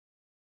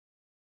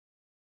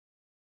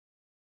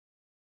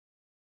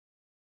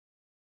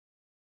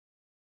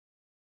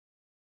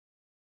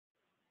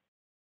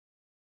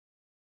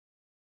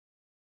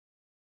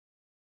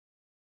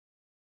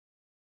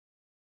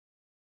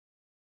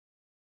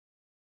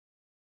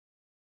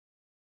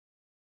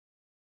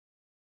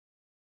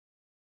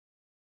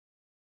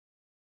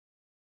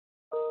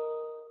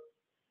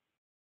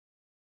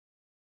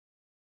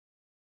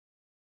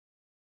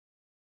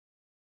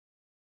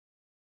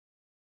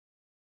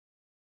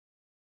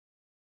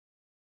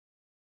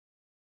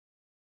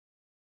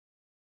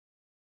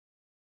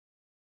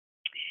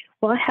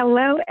Well,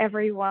 hello,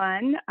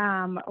 everyone.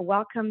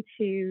 Welcome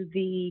to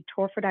the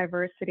Tour for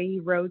Diversity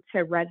Road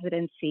to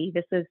Residency.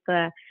 This is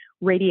the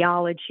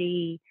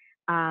radiology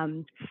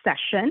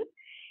session.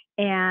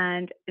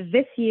 And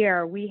this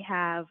year, we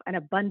have an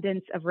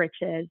abundance of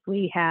riches.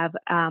 We have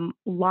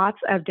lots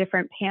of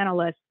different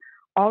panelists,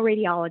 all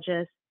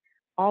radiologists,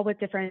 all with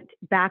different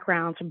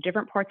backgrounds from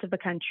different parts of the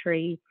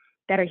country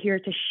that are here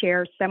to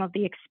share some of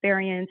the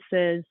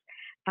experiences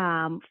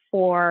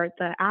for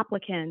the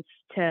applicants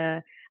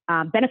to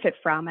benefit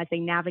from as they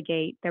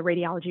navigate the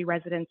radiology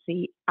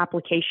residency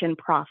application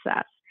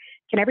process.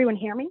 Can everyone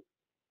hear me?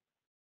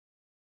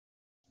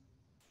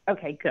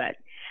 Okay, good.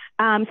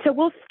 So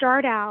we'll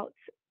start out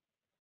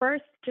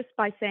first just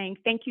by saying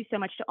thank you so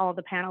much to all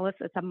the panelists.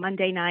 It's a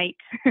Monday night.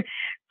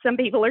 Some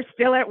people are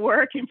still at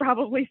work and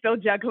probably still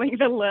juggling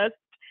the list.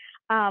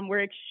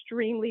 We're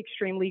extremely,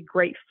 extremely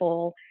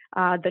grateful.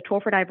 The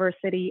Tour for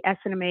Diversity,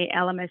 SNMA,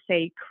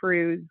 LMSA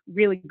crews,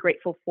 really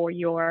grateful for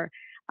your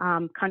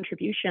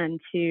contribution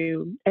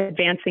to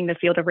advancing the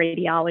field of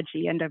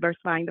radiology and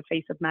diversifying the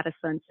face of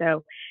medicine.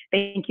 So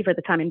thank you for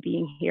the time and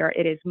being here.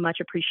 It is much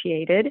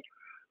appreciated.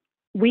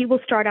 We will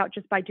start out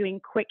just by doing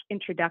quick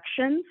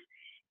introductions.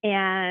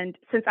 And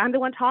since I'm the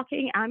one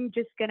talking, I'm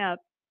just gonna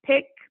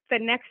pick the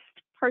next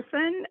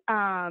person.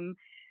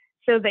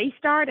 So they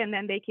start and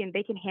then they can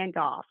hand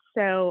off.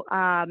 So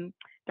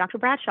Dr.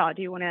 Bradshaw,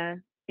 do you wanna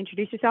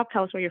introduce yourself?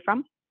 Tell us where you're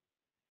from.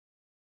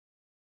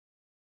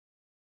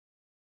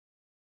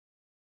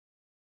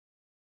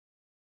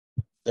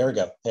 There we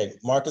go. Hey,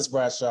 Marcus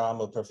Bradshaw. I'm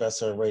a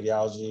professor of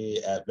radiology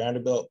at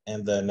Vanderbilt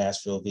and the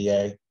Nashville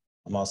VA.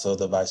 I'm also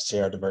the vice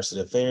chair of diversity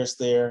affairs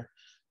there.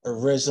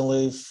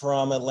 Originally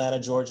from Atlanta,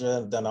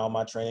 Georgia. I've done all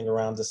my training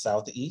around the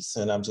Southeast,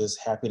 and I'm just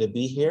happy to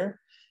be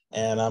here.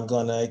 And I'm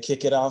going to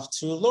kick it off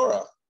to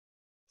Laura.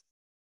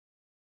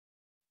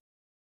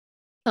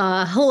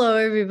 Hello,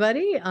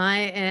 everybody. I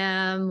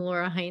am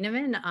Laura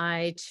Heyneman.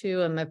 I,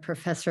 too, am a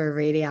professor of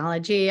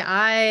radiology.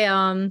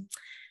 I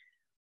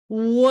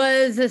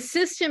was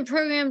assistant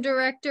program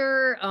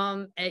director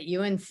at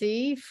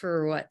UNC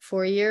for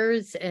 4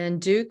 years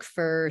and Duke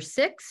for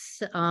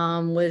 6,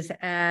 was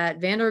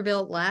at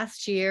Vanderbilt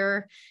last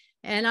year,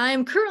 and I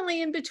am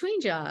currently in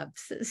between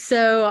jobs.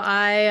 So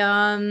I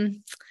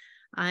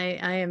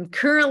am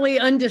currently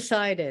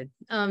undecided.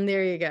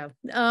 There you go.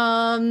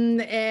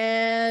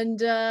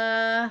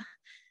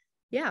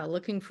 Yeah,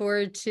 looking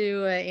forward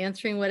to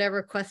answering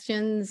whatever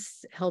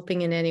questions,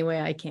 helping in any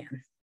way I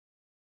can.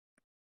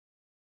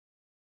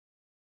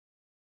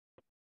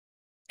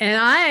 And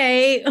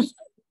I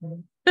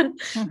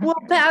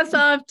will pass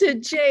off to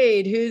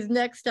Jade, who's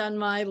next on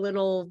my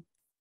little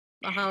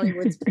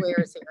Hollywood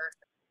squares here.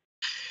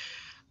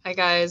 Hi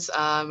guys,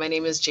 my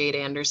name is Jade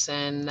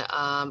Anderson.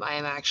 I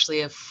am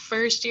actually a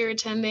first year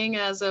attending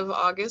as of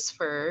August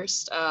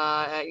 1st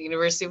at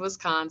University of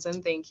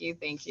Wisconsin. Thank you.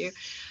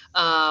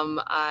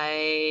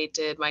 I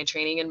did my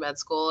training in med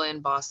school in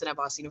Boston at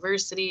Boston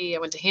University. I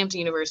went to Hampton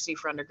University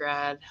for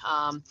undergrad.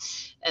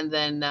 And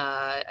then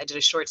I did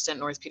a short stint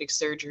in orthopedic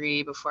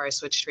surgery before I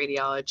switched to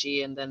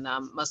radiology, and then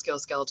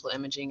musculoskeletal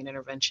imaging and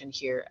intervention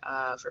here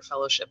for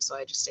fellowship. So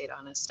I just stayed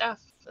on as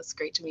staff. That's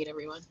great to meet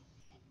everyone.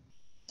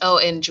 Oh,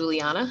 and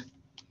Juliana.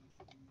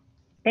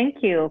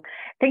 Thank you.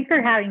 Thanks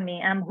for having me.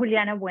 I'm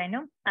Juliana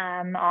Bueno.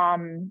 I'm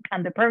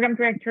the program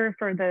director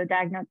for the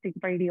diagnostic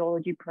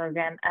radiology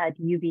program at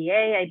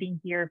UVA. I've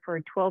been here for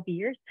 12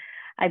 years.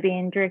 I've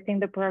been directing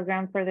the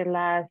program for the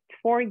last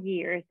 4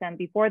 years. And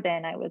before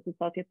then, I was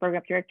associate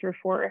program director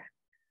for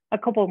a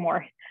couple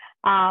more.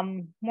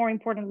 More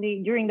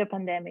importantly, during the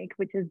pandemic,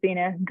 which has been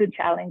a good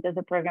challenge as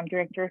a program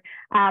director.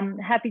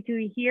 Happy to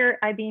be here.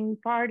 I've been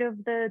part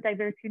of the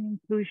diversity and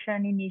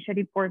inclusion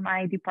initiative for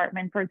my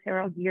department for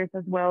several years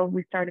as well.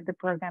 We started the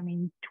program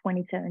in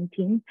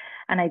 2017,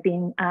 and I've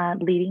been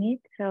leading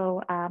it.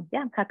 So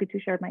yeah, I'm happy to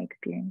share my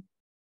experience.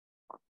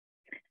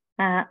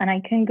 And I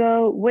can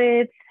go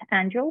with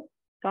Angel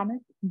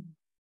Gomez.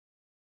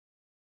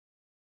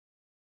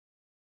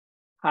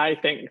 Hi,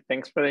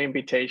 thanks for the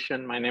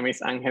invitation. My name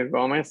is Angel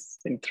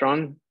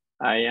Gomez-Cintron.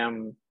 I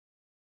am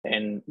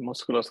a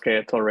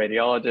musculoskeletal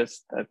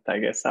radiologist. I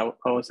guess I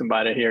was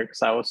invited here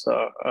because I was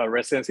a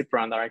residency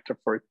program director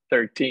for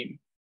 3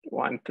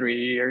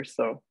 years.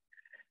 So,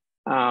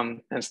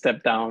 and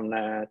stepped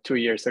down 2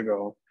 years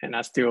ago. And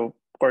I still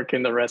work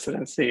in the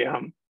residency,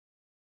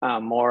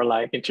 more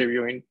like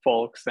interviewing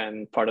folks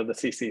and part of the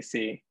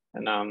CCC.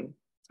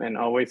 And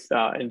always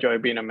enjoy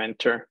being a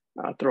mentor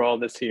through all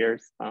these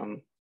years.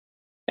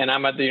 And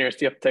I'm at the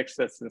University of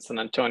Texas in San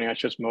Antonio. I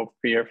just moved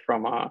here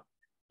from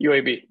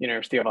UAB,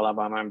 University of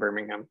Alabama in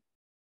Birmingham.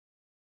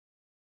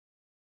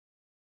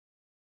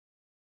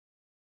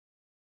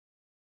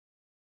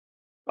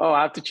 Oh,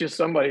 I have to choose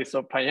somebody.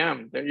 So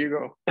Payam, there you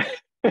go.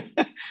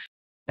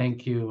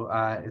 Thank you.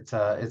 It's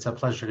a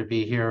pleasure to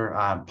be here.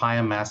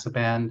 Payam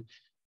Massaband,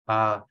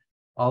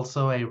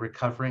 also a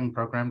recovering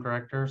program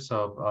director.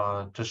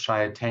 So just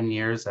shy of 10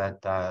 years at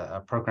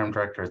a program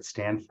director at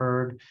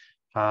Stanford.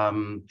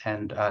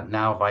 And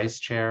now vice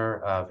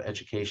chair of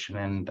education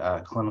and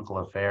clinical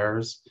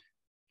affairs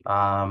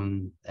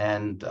and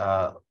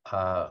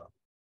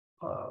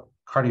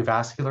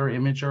cardiovascular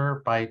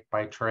imager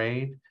by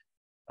trade,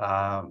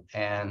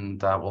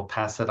 and we'll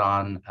pass it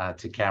on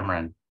to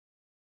Cameron.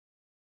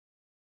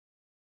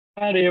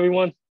 Howdy,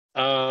 everyone.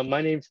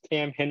 My name's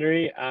Cam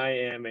Henry. I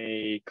am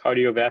a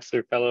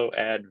cardiovascular fellow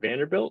at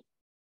Vanderbilt.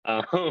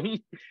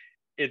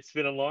 It's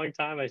been a long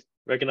time. I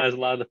recognize a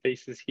lot of the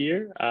faces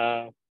here,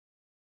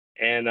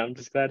 and I'm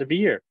just glad to be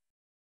here.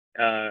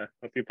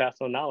 Hope you pass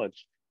on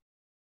knowledge.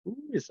 Who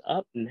is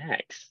up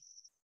next?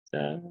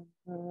 That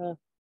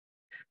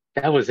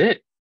was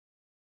it.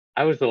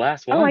 I was the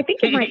last one. Oh, I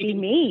think it might be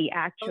me,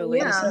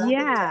 actually. Oh,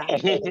 yeah.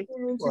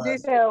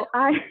 So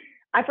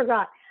I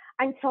forgot.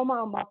 I'm Toma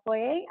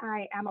Omofoye.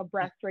 I am a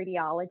breast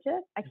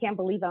radiologist. I can't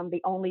believe I'm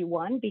the only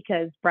one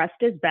because breast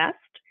is best.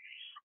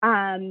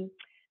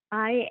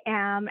 I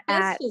am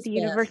at the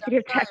University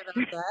of Texas.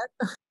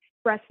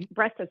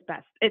 Breast is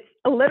best. It's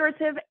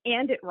alliterative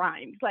and it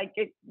rhymes. Like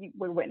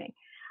we're winning.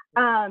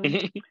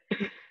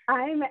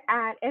 I'm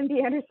at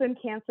MD Anderson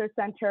Cancer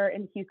Center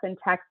in Houston,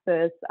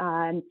 Texas,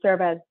 and serve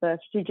as the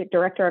Strategic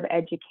Director of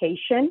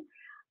Education.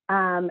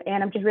 And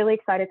I'm just really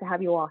excited to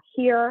have you all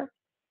here.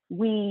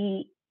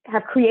 We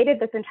have created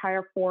this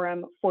entire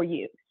forum for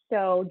you.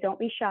 So don't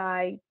be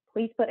shy.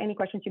 Please put any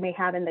questions you may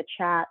have in the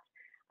chat.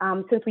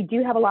 Since we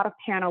do have a lot of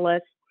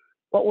panelists,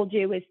 what we'll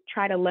do is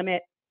try to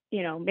limit,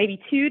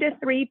 maybe 2 to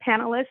 3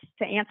 panelists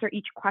to answer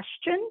each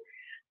question.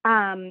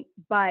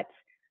 But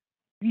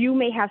you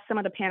may have some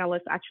of the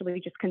panelists actually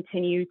just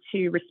continue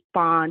to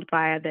respond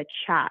via the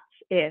chat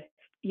if,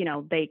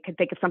 they could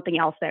think of something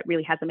else that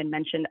really hasn't been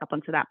mentioned up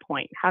until that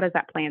point. How does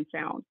that plan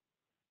sound?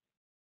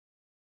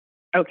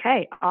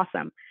 Okay,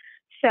 awesome.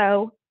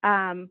 So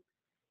I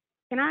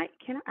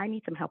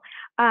need some help.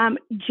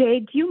 Jay,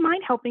 do you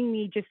mind helping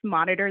me just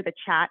monitor the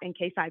chat in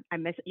case I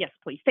miss it? Yes,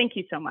 please. Thank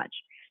you so much.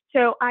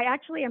 So I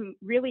actually am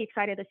really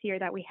excited this year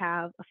that we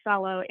have a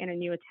fellow and a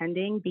new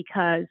attending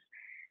because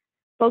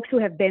folks who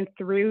have been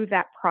through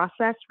that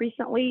process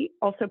recently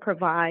also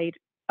provide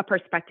a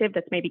perspective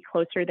that's maybe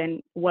closer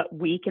than what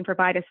we can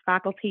provide as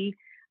faculty.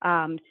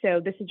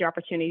 So this is your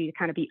opportunity to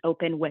kind of be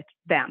open with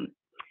them.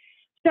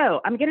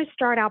 So I'm going to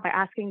start out by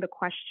asking the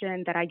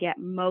question that I get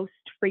most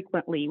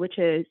frequently, which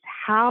is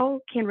how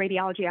can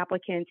radiology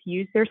applicants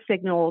use their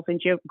signals and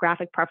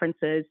geographic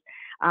preferences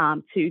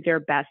to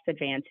their best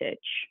advantage?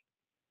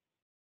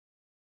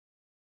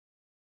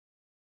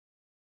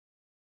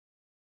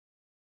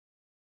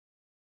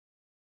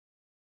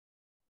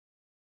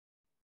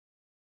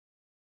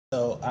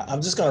 So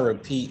I'm just going to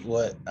repeat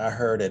what I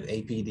heard at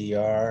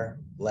APDR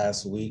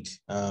last week.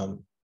 For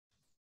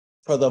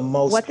the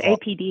most What's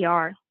part,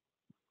 APDR?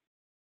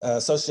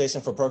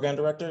 Association for Program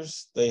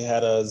Directors. They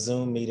had a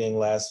Zoom meeting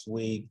last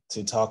week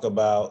to talk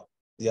about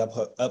the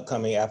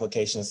upcoming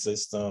application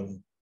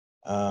system.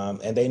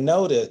 And they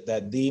noted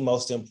that the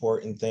most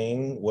important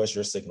thing was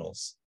your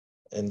signals.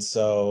 And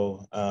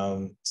so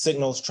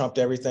signals trumped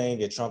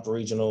everything. It trumped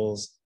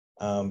regionals.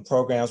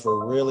 Programs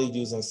were really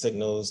using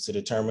signals to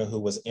determine who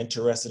was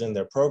interested in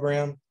their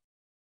program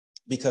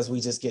because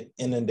we just get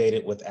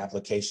inundated with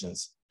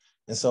applications.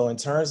 And so in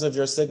terms of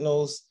your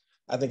signals,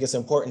 I think it's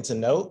important to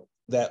note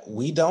that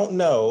we don't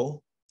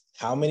know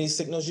how many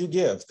signals you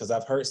give, because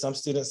I've heard some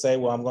students say,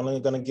 well, I'm only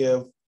going to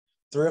give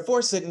 3 or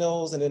 4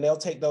 signals and then they'll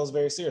take those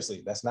very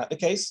seriously. That's not the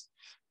case.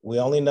 We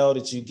only know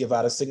that you give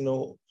out a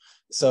signal.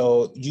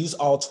 So use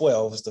all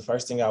 12 is the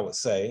first thing I would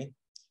say.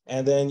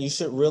 And then you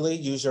should really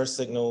use your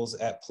signals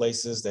at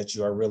places that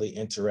you are really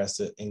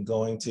interested in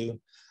going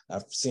to.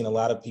 I've seen a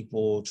lot of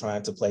people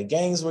trying to play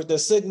games with their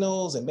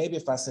signals, and maybe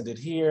if I send it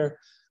here,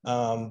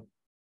 don't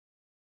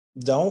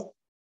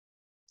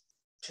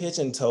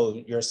pigeonhole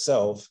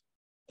yourself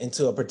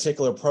into a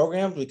particular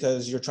program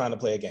because you're trying to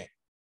play a game.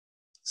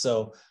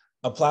 So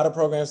apply to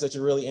programs that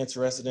you're really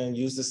interested in,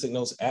 use the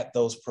signals at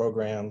those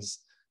programs.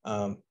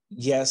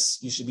 Yes,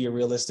 you should be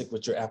realistic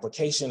with your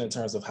application in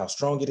terms of how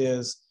strong it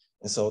is.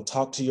 And so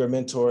talk to your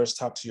mentors,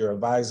 talk to your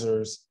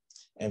advisors,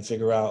 and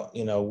figure out,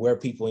 where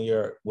people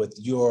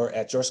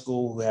at your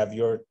school who have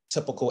your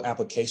typical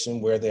application,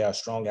 where they are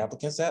strong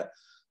applicants at.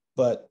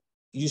 But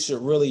you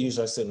should really use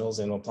our signals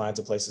and apply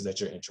to places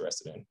that you're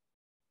interested in.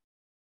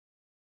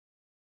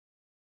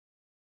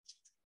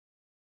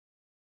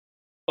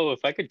 Oh,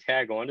 if I could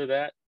tag on to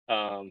that,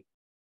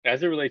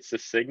 as it relates to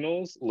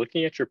signals,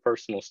 looking at your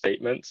personal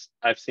statements,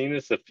 I've seen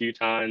this a few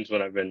times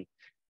when I've been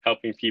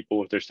helping people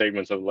with their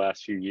statements over the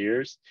last few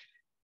years.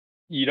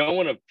 You don't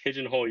want to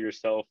pigeonhole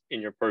yourself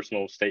in your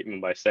personal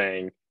statement by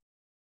saying,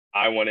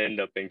 I want to end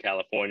up in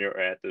California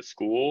or at this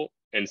school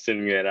and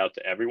sending that out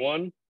to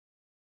everyone.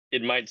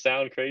 It might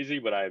sound crazy,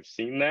 but I've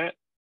seen that.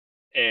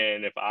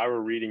 And if I were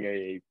reading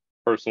a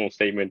personal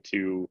statement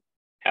to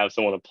have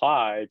someone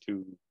apply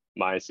to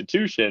my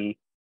institution,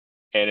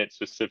 and it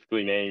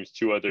specifically names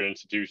 2 other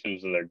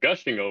institutions and they're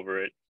gushing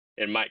over it,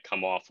 it might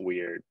come off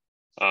weird.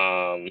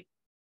 I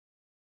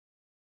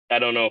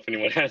don't know if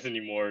anyone has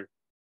any more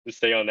to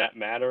say on that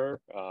matter,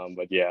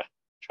 but yeah,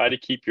 try to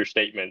keep your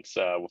statements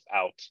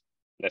without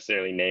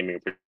necessarily naming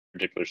a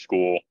particular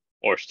school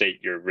or state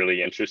you're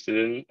really interested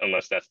in,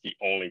 unless that's the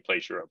only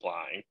place you're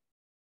applying.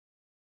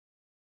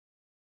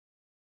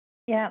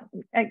 Yeah,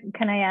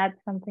 can I add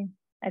something?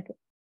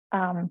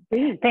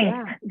 Please, thanks.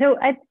 yeah. So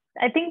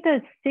I think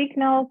the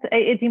signals,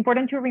 it's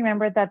important to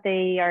remember that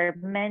they are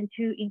meant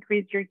to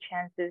increase your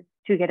chances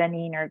to get an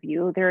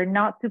interview. They're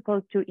not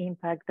supposed to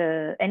impact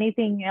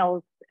anything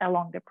else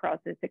along the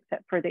process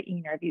except for the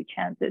interview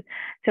chances.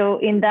 So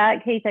in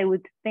that case, I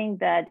would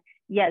think that,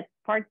 yes,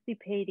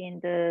 participate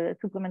in the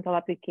supplemental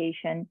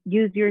application,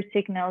 use your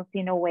signals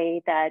in a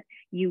way that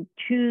you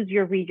choose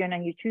your region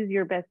and you choose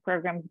your best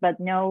programs, but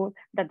know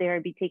that they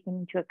are be taken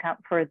into account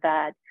for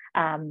that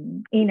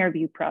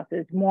interview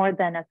process more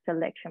than a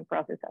selection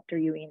process after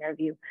you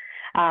interview.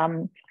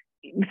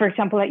 For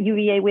example, at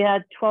UVA, we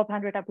had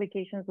 1,200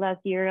 applications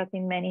last year, as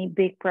in many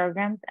big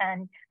programs,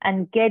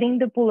 and getting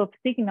the pool of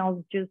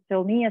signals just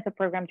told me as a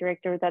program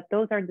director that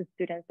those are the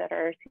students that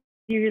are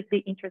seriously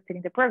interested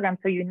in the program.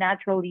 So you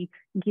naturally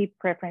give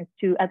preference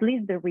to at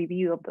least the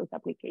review of those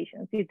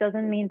applications. It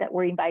doesn't mean that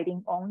we're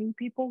inviting only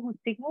people who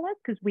signal us,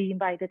 because we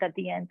invited at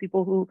the end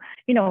people who,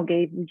 you know,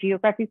 gave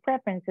geographic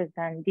preferences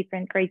and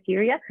different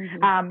criteria.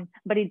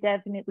 But it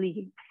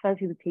definitely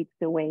facilitates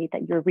the way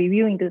that you're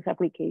reviewing those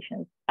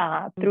applications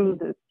through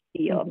the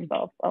sea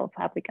of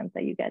applicants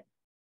that you get.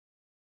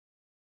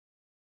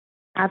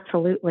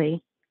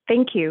 Absolutely.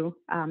 Thank you,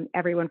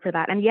 everyone, for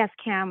that. And yes,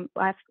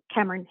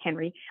 Cameron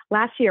Henry,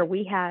 last year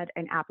we had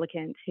an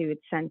applicant who had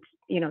sent,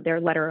 you know,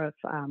 their letter of,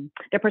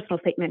 their personal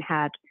statement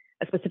had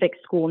a specific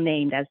school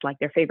named as like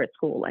their favorite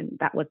school, and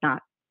that was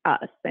not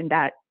us. And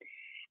that,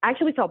 I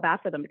actually felt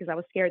bad for them because I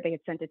was scared they had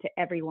sent it to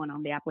everyone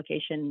on the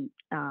application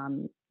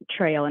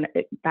trail, and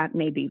that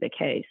may be the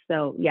case.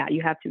 So yeah,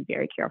 you have to be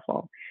very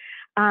careful.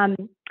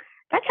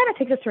 That kind of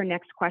takes us to our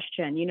next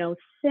question. You know,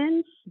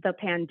 since the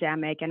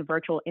pandemic and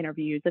virtual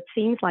interviews, it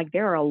seems like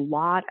there are a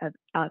lot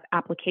of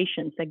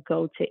applications that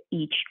go to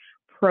each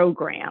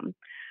program.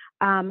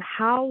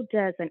 How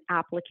does an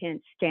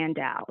applicant stand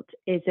out?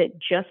 Is it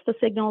just the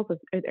signals?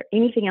 Is there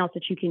anything else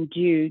that you can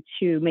do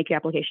to make your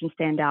application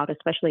stand out,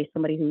 especially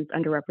somebody who's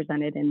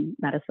underrepresented in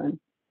medicine?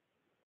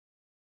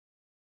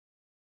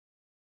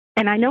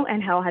 And I know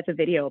Angel has a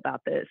video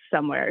about this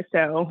somewhere,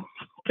 so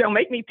don't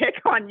make me pick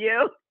on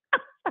you.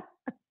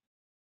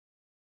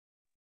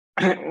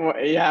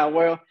 Yeah,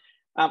 well,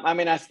 I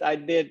mean, I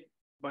did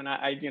when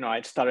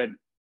I started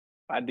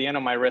at the end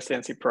of my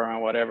residency program,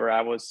 whatever.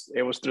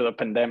 It was through the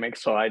pandemic,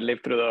 so I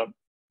lived through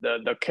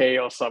the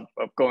chaos of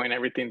going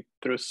everything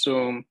through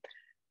Zoom.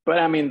 But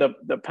I mean,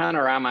 the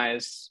panorama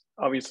is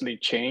obviously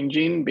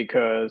changing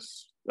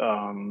because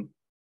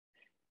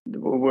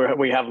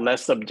we have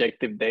less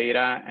objective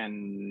data,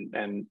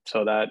 and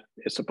so that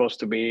is supposed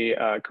to be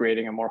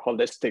creating a more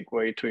holistic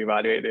way to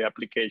evaluate the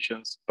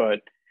applications. But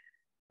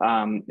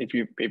if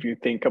you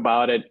think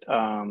about it,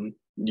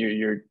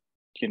 you're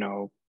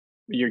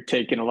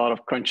taking a lot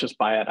of conscious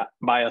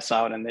bias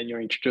out, and then you're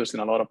introducing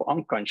a lot of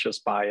unconscious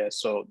bias.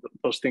 So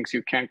those things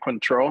you can't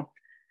control.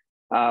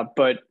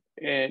 But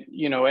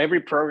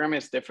every program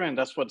is different.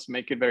 That's what's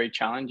making it very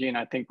challenging.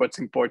 I think what's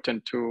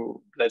important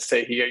to, let's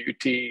say here,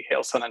 UT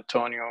Hill San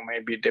Antonio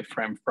may be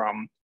different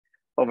from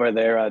over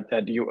there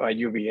at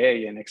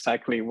UVA, and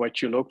exactly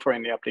what you look for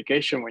in the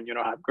application when you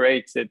don't have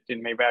grades, it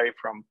may vary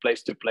from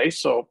place to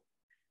place. So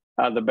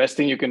the best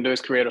thing you can do is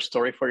create a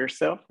story for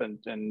yourself,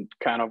 and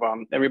kind of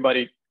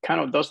everybody kind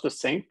of does the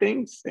same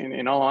things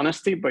in all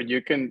honesty, but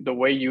you can, the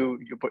way you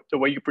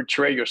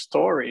portray your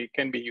story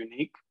can be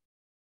unique.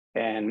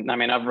 And I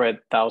mean, I've read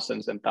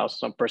thousands and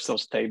thousands of personal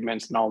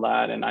statements and all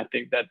that, and I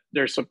think that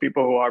there's some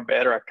people who are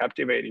better at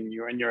captivating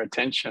you and your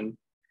attention.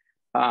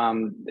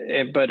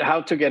 But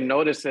how to get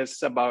noticed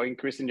is about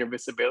increasing your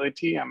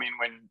visibility. I mean,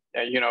 when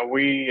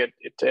we at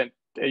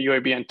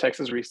UAB in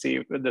Texas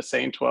received the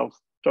same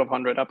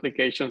 1,200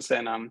 applications,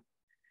 and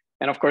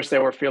of course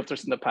there were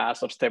filters in the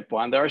past of step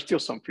one. There are still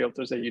some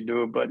filters that you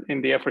do, but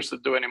in the efforts to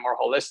do it more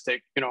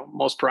holistic,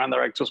 most program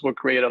directors will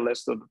create a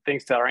list of the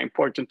things that are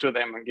important to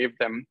them and give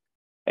them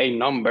a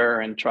number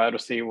and try to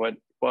see what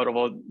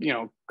about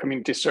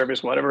community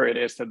service, whatever it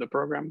is that the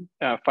program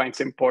finds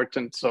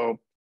important. So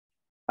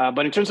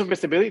but in terms of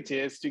visibility,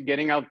 it's to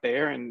getting out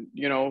there. And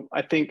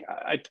I think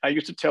I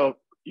used to tell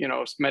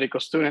medical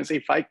students,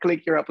 if I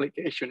click your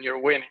application, you're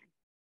winning,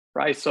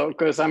 right? So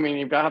because I mean,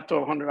 if I have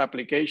 1,200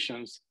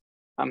 applications,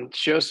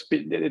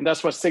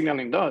 that's what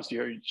signaling does.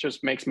 It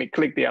just makes me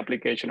click the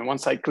application, and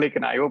once I click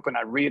and I open,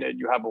 I read it,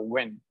 you have a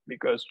win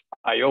because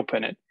I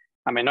open it.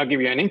 I may not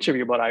give you an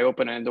interview, but I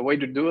open it. And the way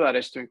to do that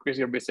is to increase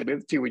your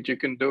visibility, which you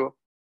can do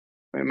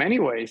in many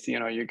ways.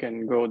 You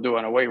can go do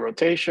an away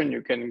rotation.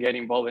 You can get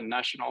involved in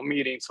national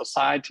meetings,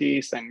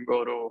 societies, and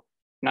go to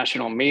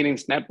national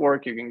meetings,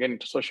 network. You can get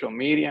into social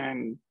media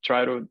and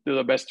try to do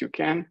the best you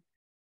can.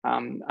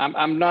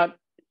 I'm not,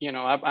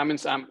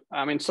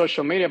 I'm in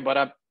social media,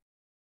 but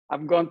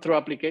I've gone through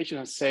applications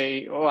and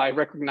say, oh, I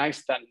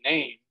recognize that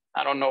name.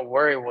 I don't know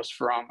where it was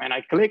from. And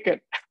I click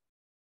it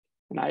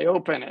and I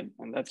open it,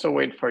 and that's a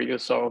win for you.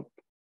 So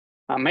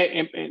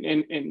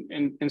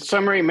in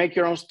summary, make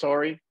your own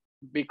story.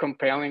 be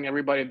compelling.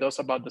 Everybody does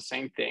about the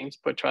same things,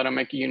 but try to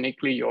make it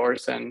uniquely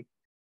yours. And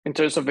in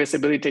terms of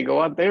visibility,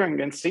 go out there and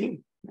get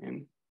seen.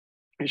 And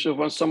you should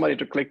want somebody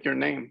to click your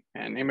name.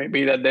 And it may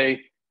be that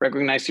they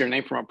recognize your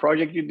name from a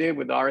project you did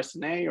with the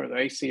RSNA or the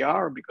ACR,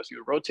 or because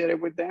you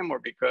rotated with them, or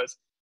because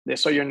they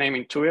saw your name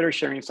in Twitter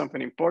sharing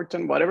something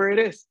important, whatever it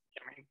is.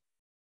 I mean,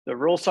 the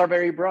rules are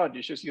very broad.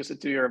 You should use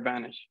it to your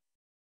advantage.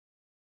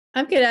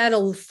 I'm going to add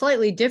a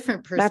slightly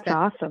different perspective.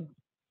 That's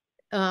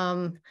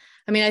awesome.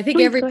 I mean, I think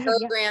Please, every go ahead,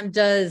 program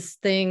does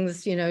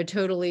things,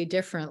 totally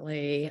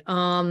differently.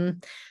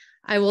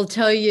 I will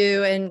tell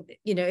you, and,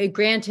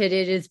 granted,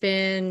 it has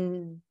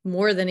been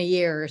more than a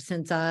year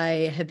since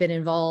I have been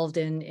involved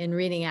in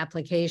reading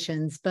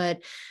applications,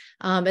 but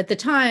at the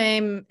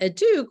time at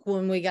Duke,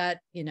 when we got,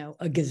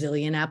 a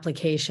gazillion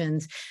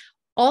applications,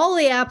 all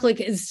the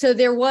applicants, so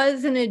there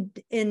was an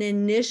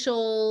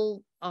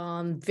initial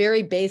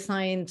very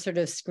baseline sort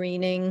of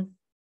screening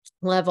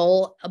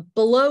level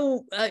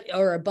below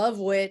or above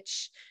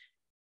which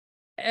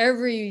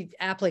every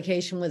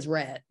application was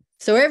read.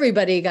 So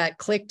everybody got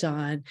clicked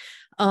on.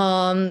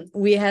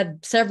 We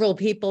had several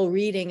people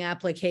reading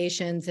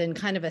applications in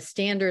kind of a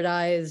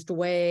standardized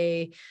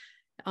way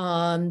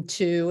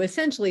to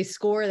essentially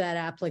score that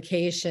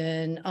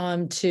application,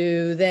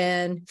 to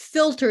then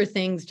filter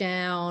things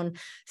down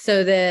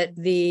so that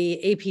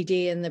the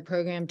APD and the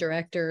program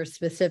director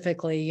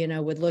specifically,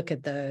 would look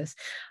at those.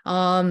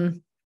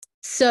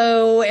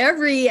 So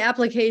every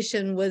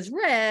application was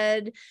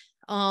read,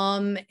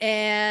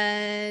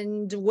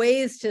 and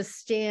ways to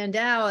stand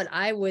out,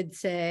 I would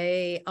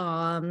say,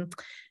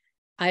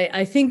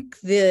 I think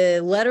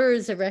the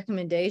letters of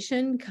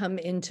recommendation come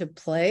into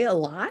play a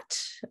lot.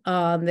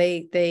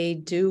 They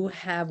do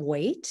have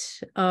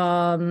weight.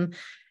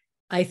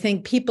 I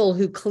think people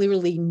who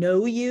clearly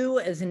know you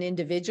as an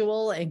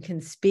individual and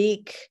can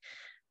speak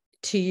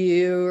to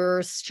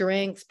your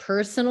strengths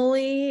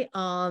personally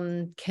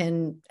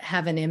can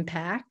have an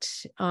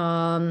impact.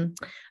 I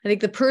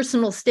think the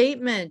personal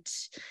statement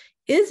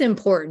is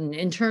important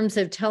in terms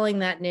of telling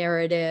that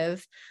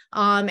narrative,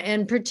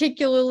 and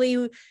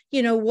particularly,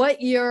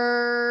 what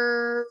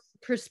your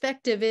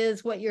perspective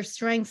is, what your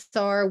strengths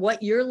are,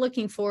 what you're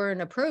looking for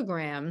in a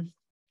program,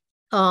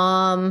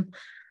 all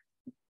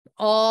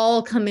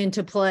come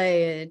into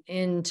play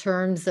in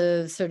terms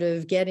of sort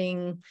of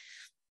getting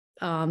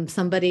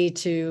somebody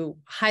to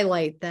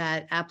highlight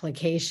that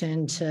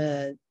application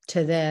to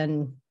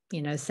then,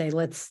 say,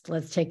 let's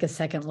take a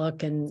second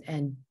look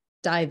and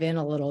dive in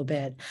a little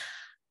bit.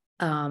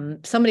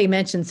 Somebody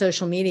mentioned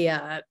social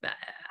media.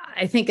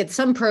 I think at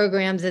some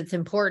programs it's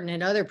important,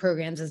 in other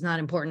programs it's not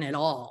important at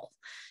all.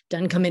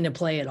 Doesn't come into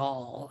play at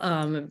all.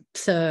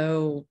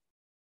 So,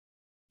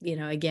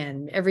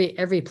 again,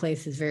 every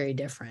place is very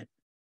different.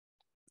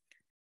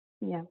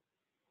 Yeah,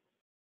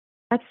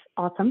 that's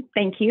awesome.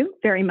 Thank you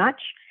very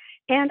much.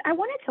 And I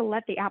wanted to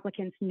let the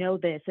applicants know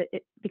this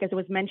because it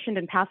was mentioned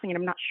in passing, and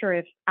I'm not sure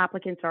if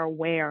applicants are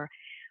aware.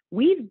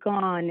 We've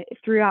gone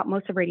throughout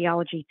most of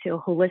radiology to a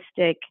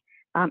holistic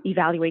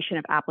evaluation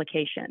of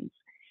applications,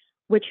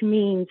 which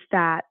means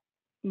that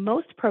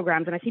most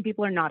programs, and I see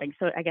people are nodding,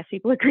 so I guess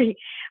people agree,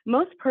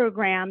 most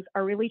programs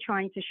are really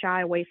trying to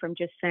shy away from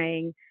just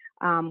saying,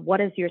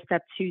 what is your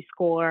step 2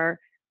 score?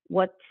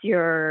 What's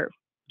your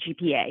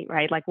GPA,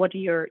 right? Like, what do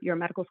your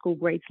medical school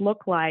grades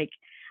look like?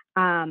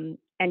 And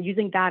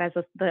using that as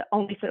the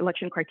only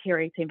selection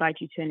criteria to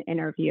invite you to an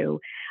interview.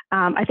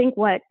 I think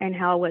what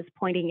Angel was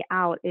pointing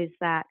out is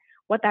that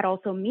what that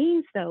also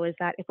means, though, is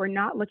that if we're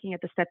not looking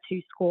at the step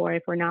 2 score,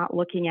 if we're not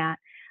looking at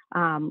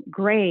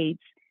grades,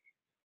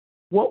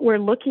 what we're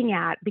looking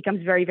at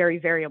becomes very, very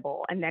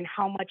variable. And then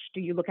how much do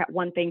you look at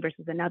one thing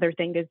versus another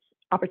thing? There's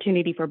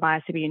opportunity for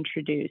bias to be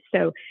introduced.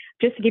 So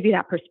just to give you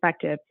that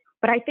perspective,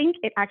 but I think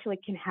it actually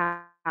can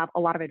have a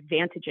lot of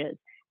advantages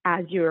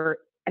as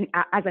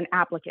an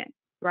applicant,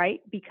 right?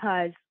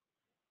 Because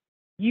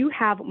you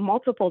have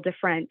multiple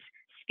different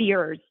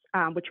spheres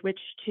which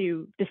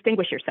to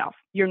distinguish yourself.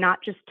 You're not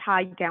just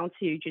tied down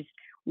to just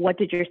what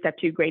did your step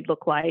 2 grade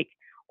look like,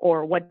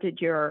 or what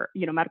did your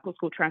medical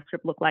school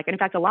transcript look like. And in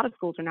fact, a lot of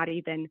schools are not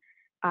even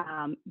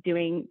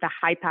doing the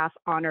high pass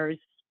honors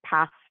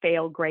pass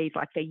fail grades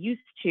like they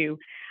used to.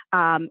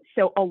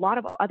 So a lot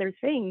of other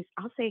things,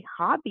 I'll say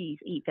hobbies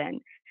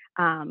even,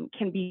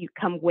 can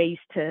become ways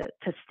to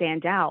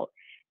stand out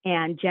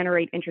and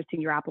generate interest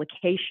in your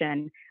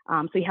application.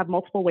 So you have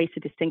multiple ways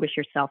to distinguish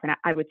yourself, and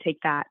I would take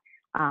that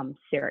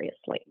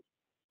seriously.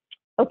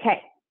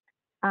 Okay.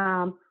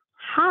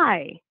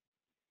 Hi.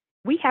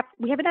 We have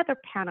another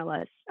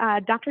panelist.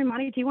 Dr.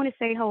 Imani, do you want to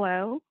say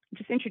hello?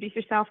 Just introduce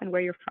yourself and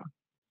where you're from.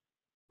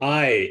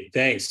 Hi,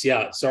 thanks.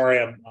 Yeah, sorry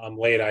I'm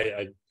late.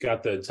 I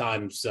got the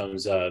time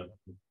zones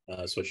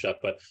switched up,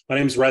 but my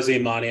name is Reza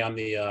Imani. I'm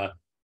the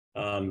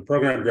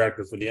program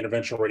director for the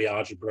interventional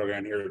radiology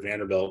program here at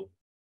Vanderbilt.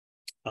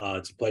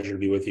 It's a pleasure to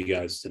be with you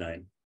guys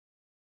tonight.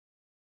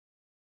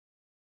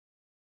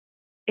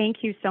 Thank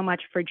you so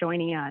much for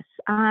joining us.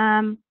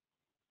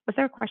 Was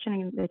there a question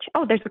in the chat?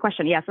 Oh, there's a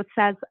question. Yes, it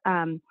says,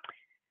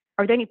 are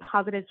are there any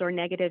positives or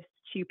negatives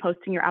to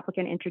posting your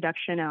applicant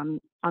introduction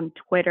on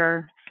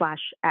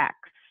Twitter/X?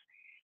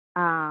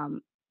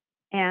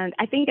 And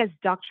I think, as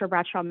Dr.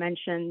 Bradshaw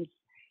mentions,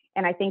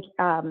 and I think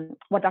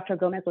what Dr.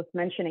 Gomez was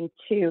mentioning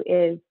too,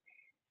 is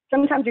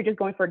sometimes you're just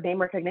going for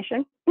name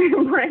recognition,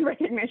 brand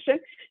recognition.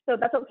 So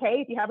that's okay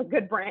if you have a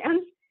good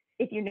brand,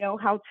 if you know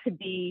how to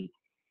be,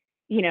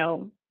 you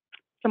know,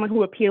 someone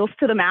who appeals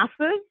to the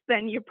masses,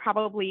 then you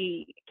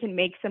probably can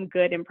make some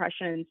good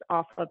impressions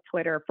off of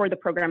Twitter for the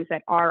programs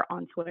that are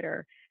on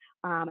Twitter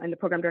and the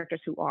program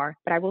directors who are.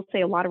 But I will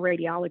say a lot of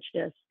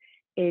radiologists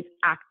is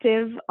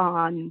active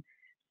on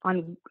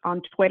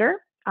Twitter.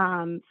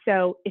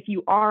 So if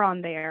you are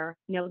on there,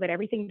 know that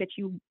everything that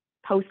you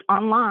post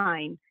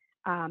online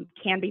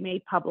can be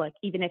made public,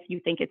 even if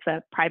you think it's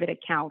a private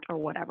account or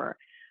whatever.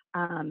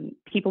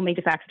 People may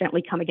just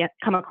accidentally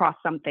come across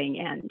something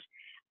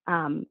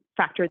and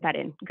factor that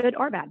in, good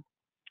or bad.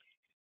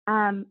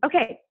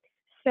 Okay,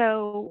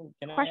 so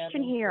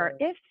question here.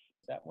 If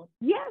that one?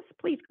 Yes,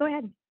 please go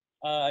ahead.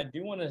 I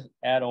do want to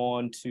add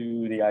on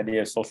to the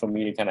idea of social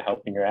media kind of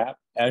helping your app.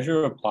 As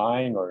you're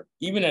applying, or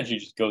even as you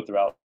just go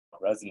throughout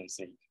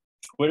residency,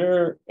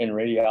 Twitter and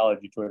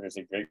radiology Twitter is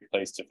a great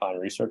place to find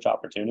research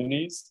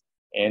opportunities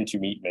and to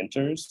meet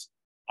mentors.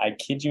 I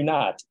kid you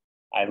not.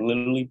 I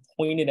literally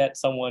pointed at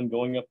someone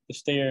going up the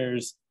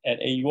stairs at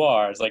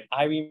AUR. It's like,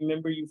 I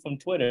remember you from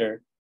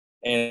Twitter.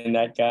 And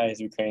that guy has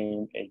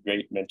become a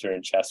great mentor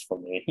in chess for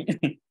me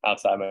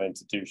outside my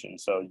institution.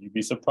 So you'd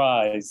be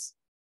surprised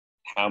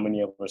how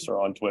many of us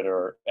are on Twitter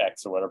or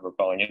X or whatever we're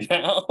calling it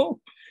now,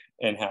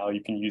 and how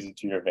you can use it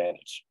to your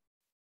advantage.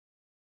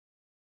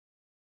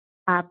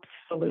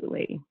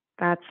 Absolutely.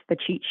 That's the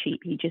cheat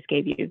sheet he just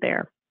gave you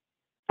there.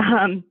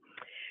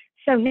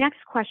 So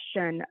next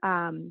question.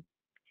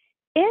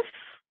 If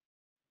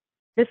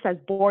this says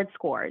board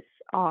scores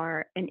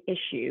are an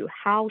issue,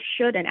 how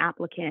should an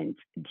applicant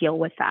deal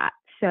with that?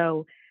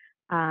 So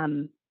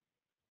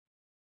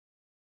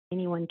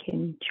anyone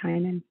can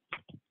chime in.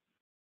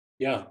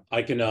 Yeah,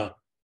 I can, I'm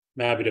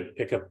happy to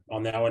pick up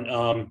on that one.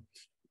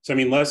 So I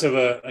mean, less of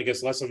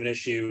an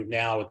issue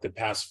now with the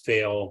pass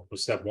fail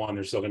with step one.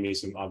 There's still gonna be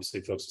some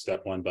obviously folks with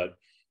step one, but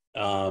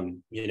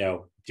you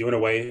know, doing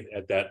away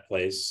at that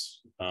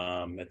place,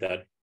 at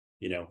that,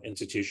 you know,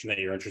 institution that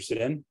you're interested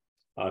in,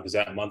 because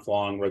that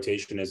month-long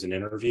rotation is an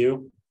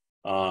interview.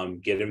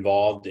 Get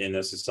involved in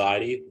a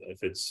society.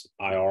 If it's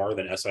IR,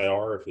 then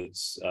SIR. If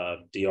it's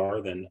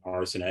DR, then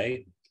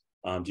RSNA.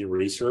 Do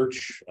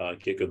research,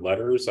 get good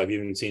letters. I've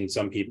even seen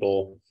some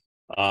people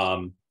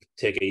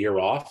take a year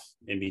off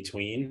in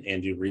between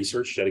and do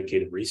research,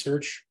 dedicated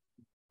research.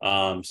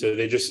 So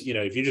they just, you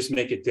know, if you just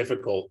make it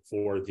difficult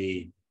for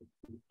the,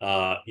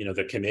 you know,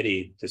 the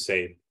committee to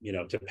say, you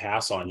know, to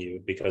pass on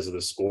you because of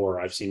the score.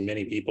 I've seen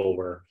many people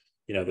where,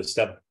 you know, the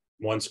step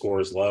one score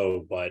is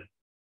low, but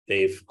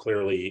they've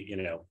clearly, you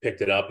know,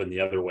 picked it up in the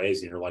other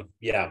ways. And you're like,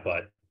 yeah,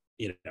 but,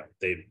 you know,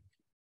 they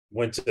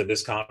went to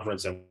this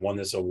conference and won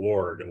this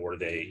award, or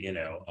they, you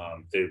know,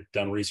 they've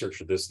done research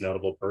with this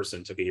notable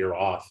person, took a year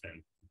off,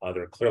 and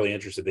they're clearly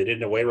interested. They did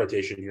an away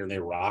rotation here and they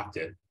rocked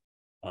it.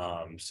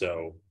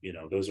 So, you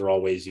know, those are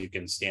all ways you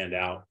can stand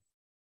out.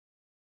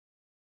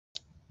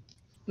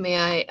 May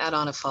I add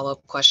on a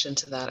follow-up question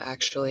to that,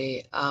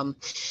 actually?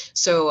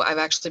 So I've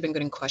actually been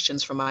getting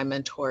questions from my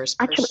mentors.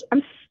 Actually,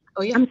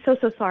 I'm so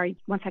sorry.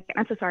 One second.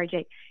 I'm so sorry,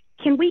 Jay.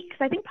 Can we,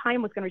 because I think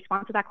Payam was going to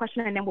respond to that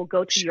question, and then we'll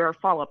go to your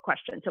follow-up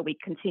question so we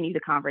continue the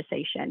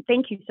conversation.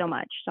 Thank you so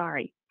much.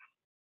 Sorry.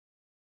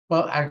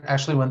 Well,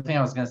 actually, one thing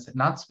I was going to say,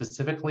 not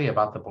specifically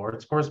about the board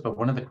scores, but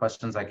one of the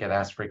questions I get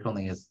asked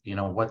frequently is, you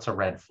know, what's a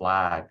red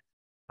flag?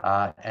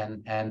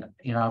 And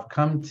you know, I've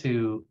come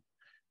to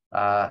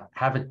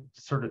have a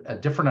sort of a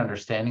different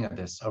understanding of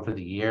this over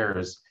the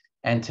years.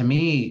 And to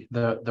me,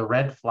 the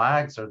red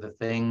flags are the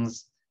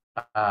things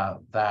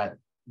that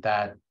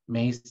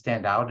may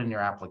stand out in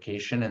your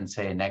application in,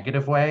 say, a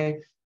negative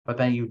way, but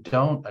then you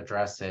don't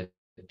address it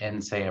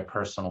in, say, a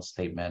personal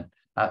statement.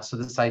 So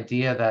this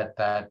idea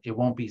that it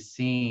won't be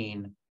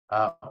seen,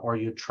 or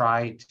you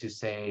try to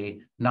say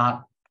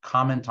not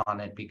comment on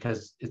it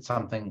because it's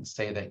something,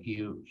 say, that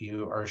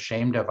you are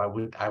ashamed of.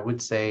 I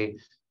would say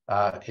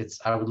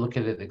I would look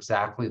at it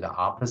exactly the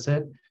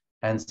opposite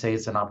and say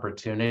it's an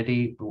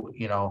opportunity.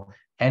 You know,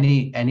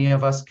 any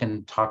of us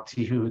can talk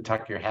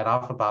your head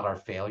off about our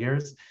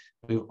failures.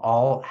 We've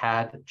all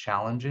had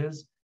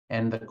challenges,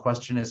 and the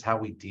question is how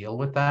we deal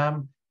with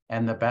them.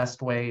 And the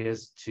best way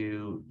is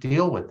to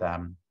deal with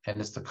them,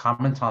 and is to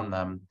comment on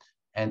them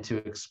and to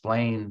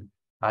explain,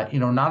 you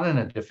know, not in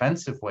a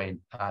defensive way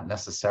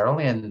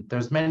necessarily. And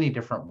there's many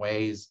different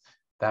ways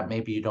that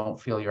maybe you don't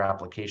feel your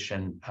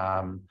application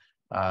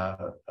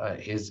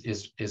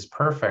is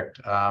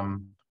perfect.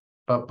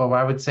 But what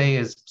I would say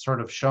is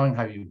sort of showing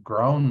how you've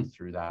grown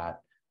through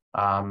that.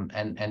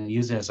 And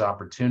using it as an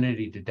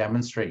opportunity to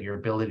demonstrate your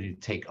ability to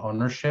take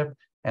ownership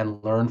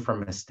and learn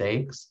from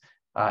mistakes.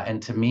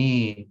 And to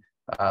me,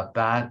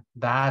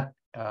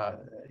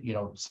 you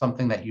know,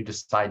 something that you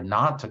decide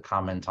not to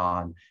comment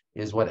on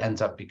is what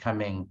ends up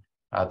becoming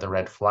the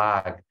red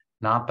flag.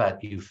 not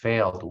that you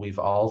failed, we've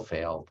all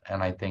failed.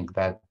 And I think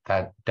that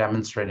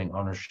demonstrating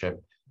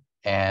ownership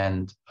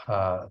and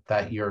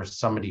that you're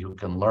somebody who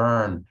can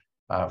learn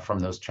from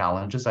those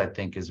challenges, I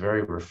think is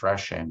very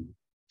refreshing.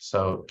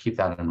 So keep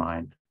that in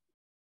mind.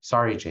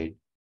 Sorry, Jade.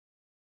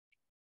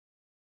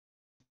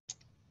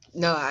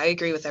 No, I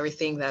agree with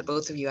everything that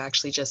both of you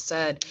actually just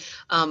said.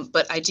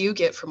 But I do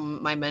get from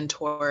my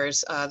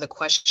mentors the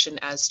question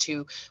as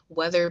to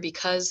whether,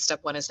 because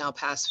step 1 is now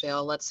pass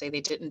fail, let's say they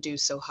didn't do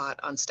so hot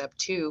on step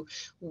 2,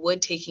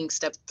 would taking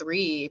step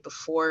 3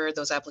 before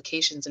those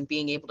applications and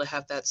being able to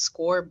have that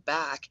score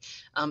back,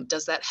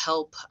 does that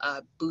help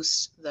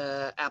boost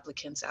the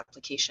applicant's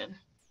application?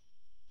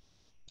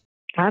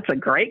 That's a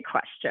great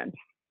question.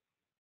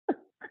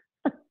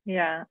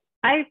 Yeah,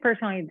 I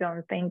personally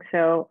don't think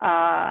so.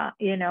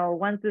 You know,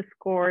 once the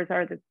scores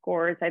are the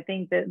scores, I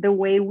think that the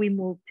way we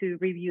move to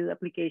review the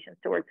applications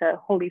towards a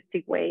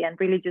holistic way and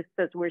really just,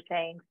 as we're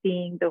saying,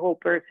 seeing the whole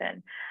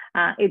person,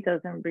 it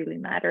doesn't really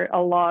matter. A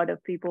lot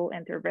of people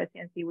enter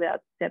residency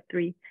without step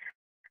 3.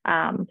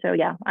 So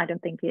yeah, I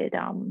don't think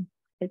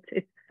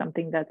it's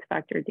something that's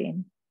factored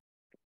in.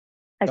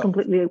 I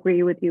completely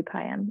agree with you,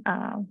 Payam.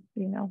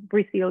 You know,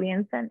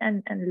 resilience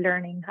and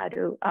learning how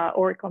to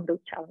overcome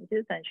those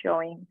challenges and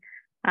showing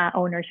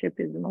ownership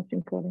is the most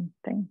important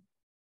thing.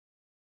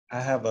 I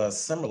have a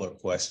similar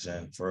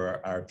question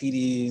for our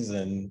PDs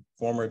and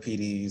former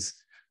PDs.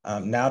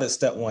 Now that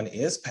step 1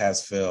 is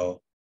pass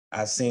fail,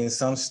 I've seen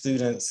some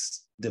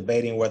students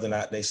debating whether or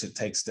not they should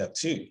take step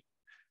 2.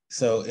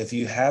 So if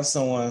you have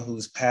someone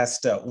who's passed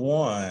step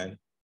 1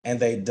 and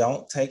they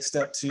don't take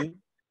step 2,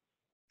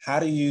 how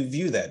do you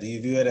view that? Do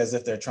you view it as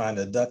if they're trying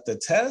to duck the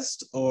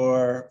test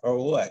or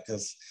what?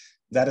 Because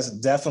that is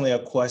definitely a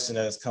question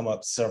that has come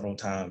up several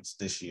times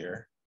this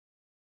year.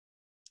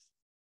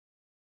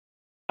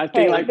 I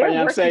think, like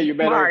Payam said, you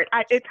better.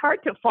 It's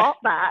hard to fault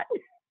that.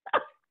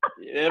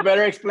 You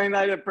better explain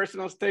that in a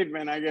personal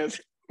statement, I guess.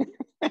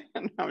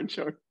 No, I'm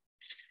sure.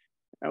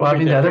 Well, I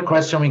mean, the other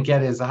question we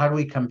get is, how do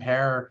we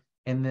compare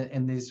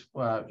in these,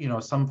 you know,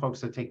 some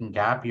folks are taking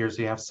gap years.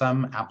 You have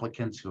some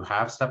applicants who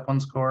have step 1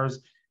 scores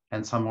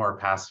and some who are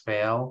pass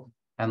fail.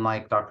 And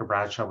like Dr.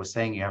 Bradshaw was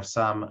saying, you have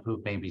some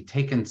who've maybe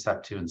taken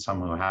step 2 and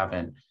some who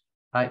haven't.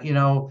 You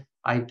know,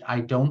 I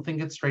don't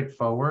think it's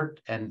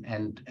straightforward.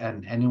 And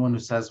anyone who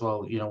says,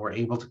 well, you know, we're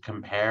able to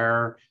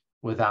compare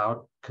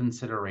without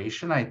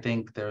consideration, I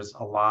think there's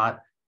a lot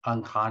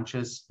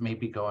unconscious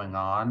maybe going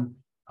on.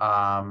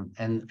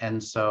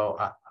 And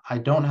so I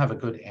don't have a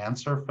good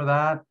answer for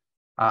that.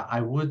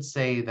 I would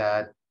say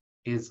that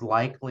is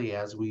likely,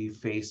 as we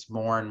face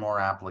more and more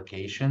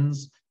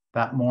applications,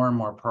 that more and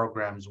more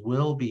programs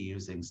will be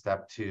using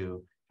step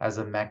 2 as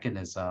a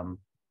mechanism,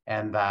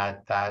 and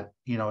that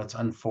you know, it's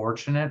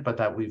unfortunate, but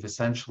that we've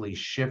essentially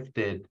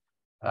shifted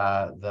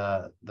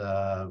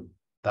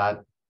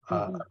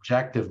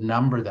objective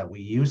number that we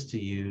used to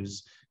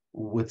use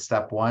with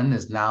step 1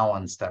 is now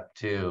on step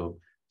 2.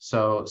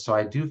 So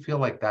I do feel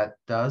like that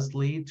does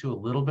lead to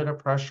a little bit of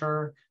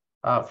pressure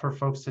for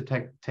folks to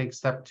take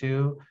step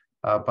 2,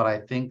 but I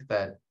think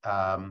that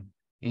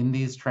in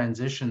these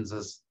transitions,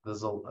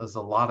 there's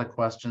a lot of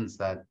questions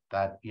that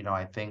you know,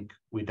 I think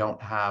we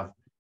don't have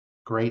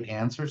great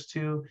answers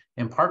to,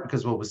 in part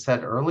because what was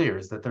said earlier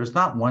is that there's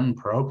not one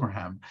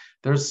program.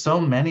 There's so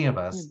many of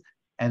us,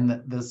 and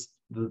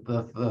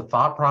the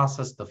thought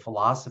process, the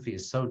philosophy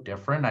is so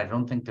different. I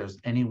don't think there's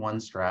any one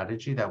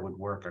strategy that would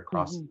work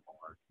across the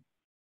board.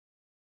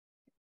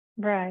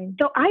 Right.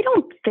 So I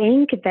don't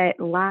think that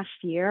last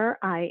year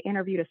I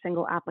interviewed a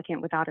single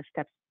applicant without a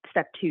step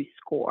 2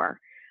 score.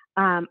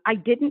 I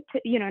didn't,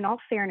 you know, in all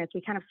fairness,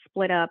 we kind of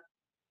split up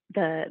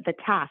the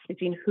task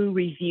between who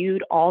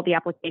reviewed all the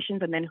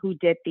applications and then who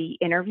did the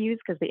interviews,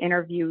 because the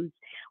interviews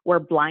were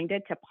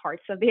blinded to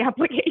parts of the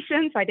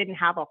application. So I didn't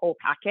have a whole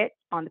packet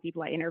on the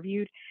people I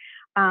interviewed.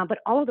 But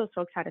all of those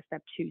folks had a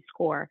step 2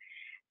 score.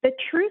 The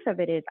truth of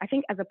it is, I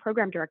think as a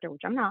program director,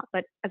 which I'm not,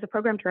 but as a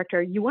program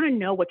director, you want to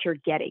know what you're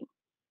getting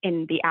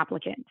in the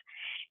applicant.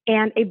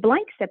 And a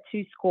blank step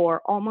 2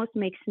 score almost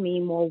makes me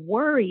more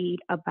worried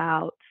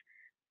about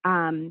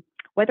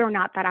whether or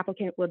not that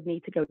applicant would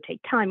need to go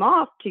take time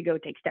off to go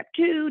take step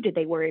 2. Did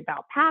they worry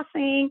about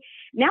passing?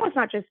 Now it's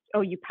not just,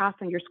 oh, you passed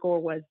and your score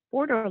was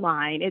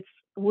borderline. It's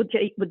would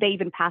they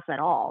even pass at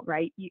all,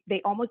 right?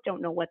 They almost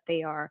don't know what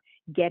they are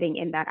getting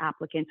in that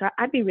applicant. So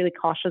I'd be really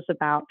cautious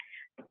about,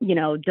 you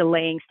know,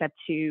 delaying step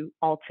 2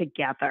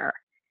 altogether.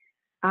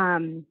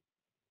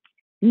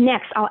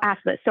 Next, I'll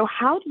ask this. So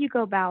how do you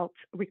go about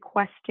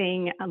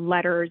requesting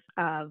letters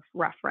of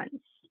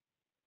reference?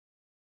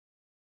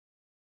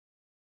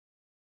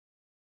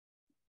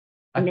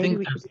 Maybe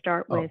we should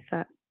start with,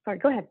 sorry,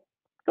 go ahead.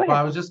 Go ahead. Well,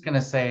 I was just going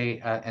to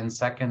say, and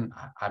second,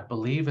 I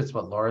believe it's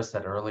what Laura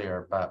said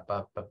earlier,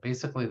 but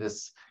basically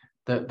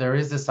there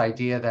is this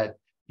idea that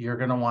you're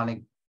going to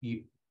want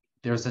to,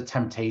 there's a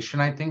temptation,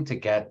 I think, to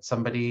get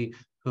somebody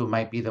who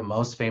might be the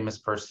most famous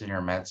person in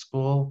your med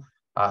school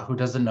who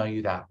doesn't know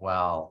you that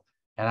well.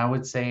 And I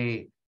would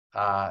say,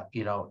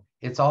 you know,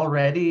 it's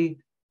already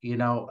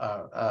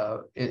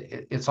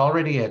it's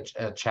already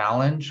a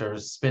challenge or a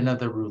spin of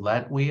the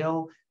roulette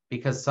wheel,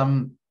 because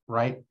some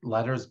write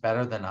letters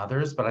better than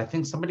others. But I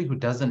think somebody who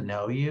doesn't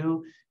know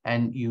you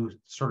and you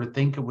sort of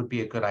think it would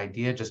be a good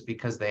idea just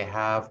because they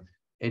have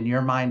in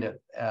your mind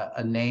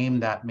a name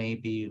that may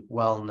be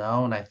well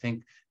known, I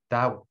think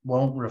that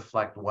won't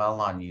reflect well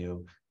on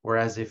you.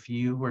 Whereas if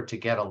you were to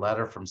get a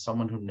letter from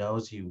someone who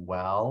knows you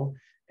well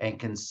and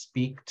can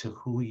speak to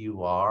who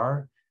you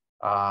are,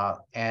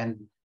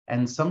 and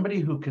somebody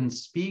who can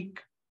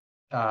speak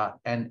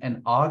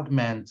and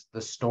augment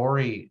the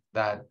story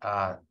that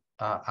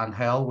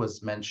Angel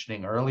was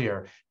mentioning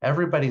earlier.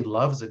 Everybody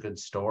loves a good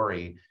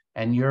story,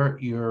 and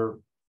your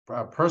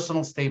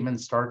personal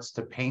statement starts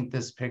to paint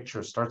this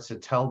picture, starts to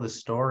tell the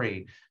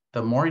story.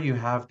 The more you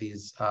have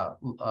these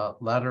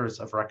letters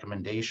of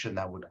recommendation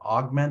that would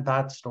augment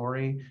that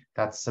story,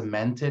 that's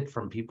cemented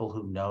from people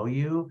who know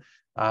you,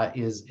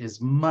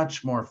 is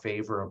much more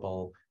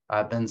favorable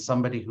than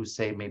somebody who,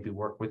 say, maybe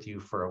worked with you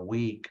for a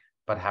week,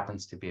 but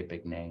happens to be a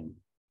big name.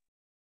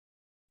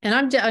 And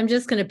I'm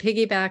just going to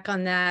piggyback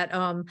on that.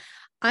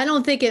 I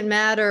don't think it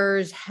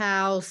matters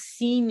how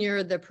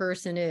senior the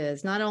person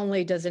is. Not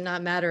only does it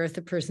not matter if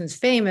the person's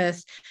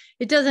famous,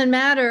 it doesn't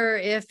matter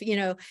if,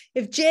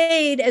 if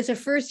Jade, as a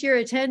first-year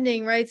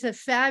attending, writes a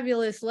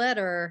fabulous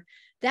letter,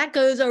 that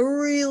goes a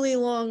really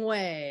long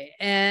way.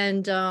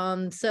 And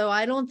so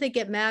I don't think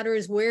it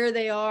matters where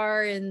they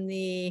are in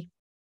the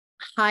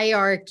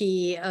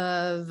hierarchy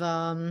of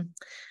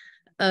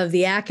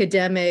the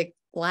academic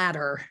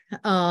ladder.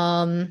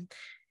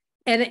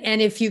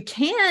 And if you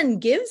can,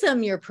 give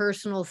them your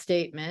personal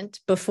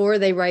statement before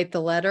they write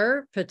the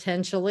letter,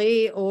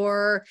 potentially,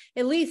 or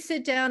at least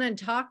sit down and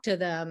talk to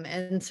them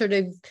and sort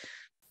of,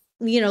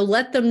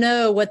 let them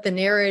know what the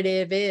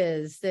narrative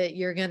is that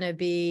you're going to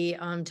be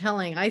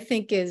telling, I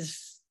think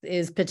is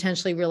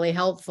potentially really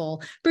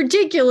helpful,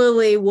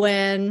 particularly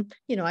when,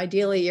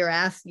 ideally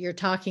you're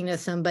talking to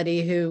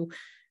somebody who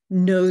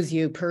knows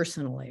you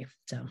personally.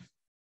 So.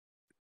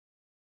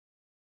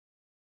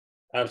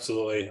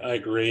 Absolutely. I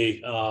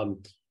agree.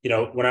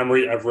 When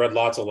I've read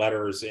lots of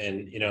letters,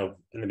 and,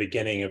 in the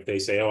beginning, if they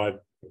say, oh, I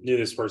knew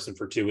this person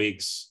for 2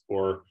 weeks,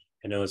 or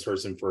I know this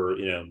person for,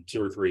 2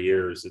 or 3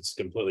 years, it's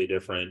completely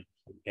different.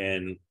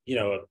 And,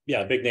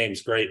 big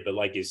name's great, but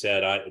like you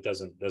said, it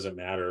doesn't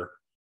matter.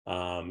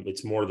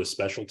 It's more the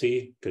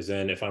specialty, because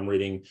then if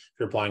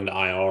you're applying to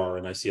IR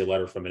and I see a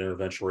letter from an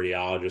interventional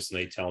radiologist and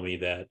they tell me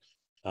that,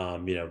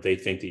 they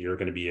think that you're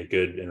going to be a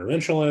good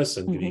interventionalist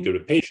and be good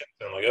with patients,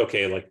 I'm like,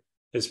 okay,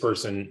 this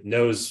person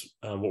knows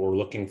what we're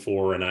looking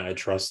for, and I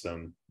trust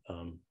them.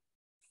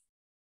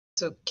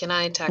 So can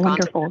I tack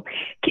Wonderful. on?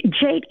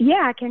 Jade,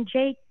 can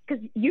Jade,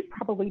 because you've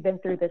probably been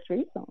through this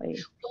recently.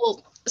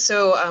 Well,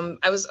 so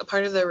I was a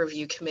part of the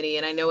review committee,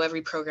 and I know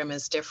every program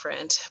is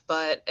different,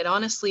 but it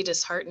honestly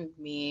disheartened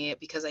me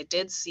because I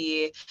did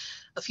see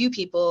a few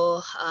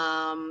people,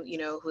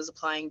 who was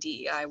applying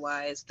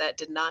DEI-wise that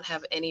did not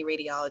have any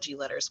radiology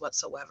letters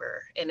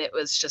whatsoever. And it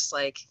was just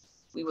like,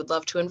 we would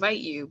love to invite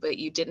you, but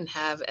you didn't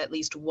have at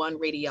least one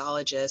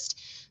radiologist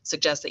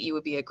suggest that you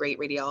would be a great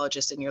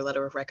radiologist in your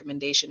letter of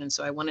recommendation. And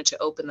so I wanted to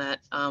open that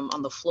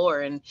on the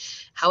floor. And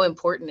how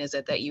important is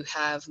it that you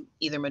have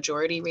either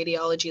majority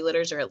radiology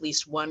letters or at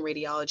least one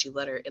radiology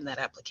letter in that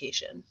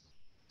application?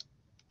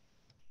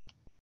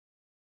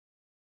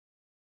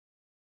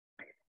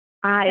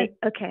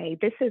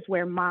 This is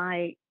where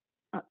my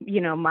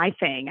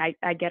thing,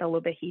 I get a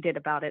little bit heated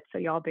about it, so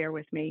y'all bear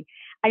with me.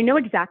 I know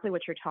exactly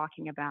what you're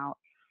talking about.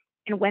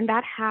 And when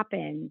that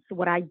happens,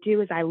 what I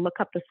do is I look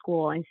up the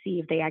school and see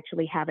if they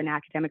actually have an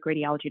academic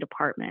radiology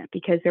department,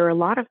 because there are a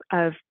lot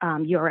of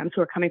URMs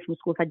who are coming from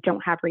schools that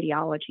don't have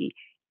radiology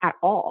at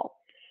all.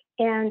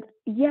 And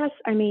yes,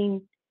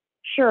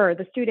 sure,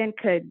 the student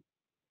could,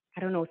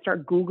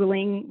 start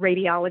Googling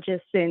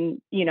radiologists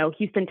in,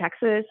 Houston,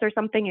 Texas or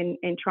something,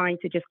 and trying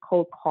to just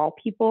cold call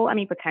people,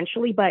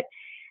 potentially, but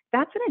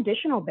that's an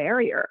additional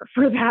barrier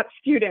for that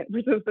student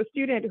versus the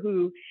student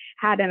who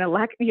had an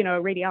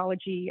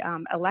radiology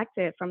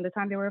elective from the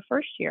time they were a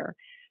first year.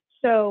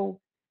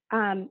 So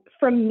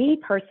for me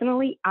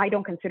personally, I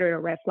don't consider it a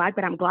red flag,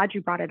 but I'm glad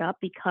you brought it up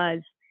because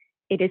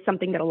it is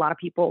something that a lot of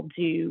people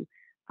do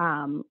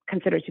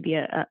consider to be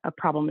a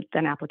problem with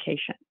an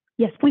application.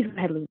 Yes, please go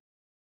ahead, Lou.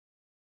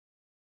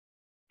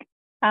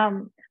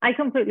 I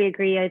completely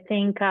agree. I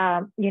think,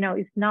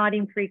 it's not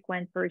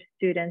infrequent for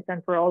students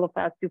and for all of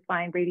us to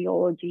find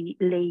radiology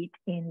late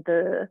in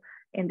the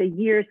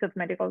years of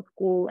medical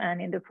school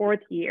and in the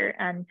fourth year.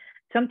 And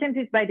sometimes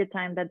it's by the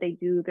time that they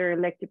do their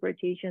elective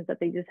rotations that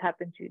they just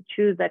happen to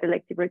choose that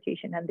elective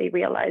rotation and they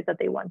realize that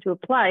they want to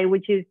apply,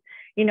 which is,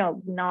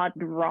 not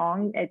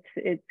wrong.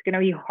 It's going to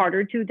be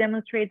harder to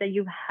demonstrate that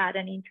you've had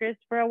an interest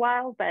for a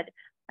while, but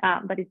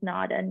it's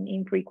not an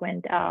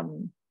infrequent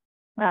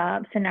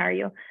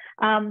scenario.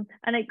 And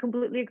I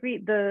completely agree.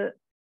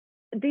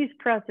 This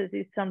process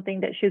is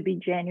something that should be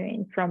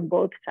genuine from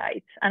both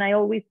sides. And I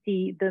always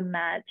see the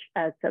match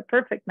as a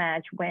perfect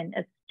match when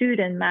a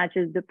student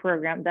matches the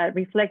program that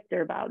reflects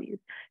their values.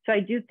 So I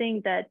do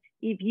think that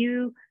if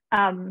you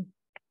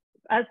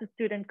as a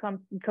student come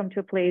to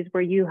a place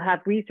where you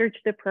have researched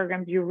the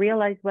programs, you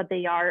realize what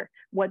they are,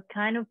 what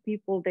kind of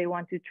people they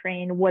want to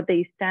train, what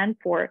they stand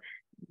for.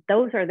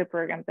 Those are the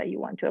programs that you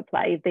want to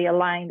apply if they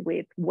align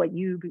with what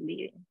you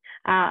believe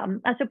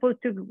in, as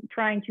opposed to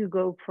trying to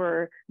go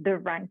for the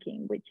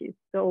ranking, which is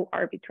so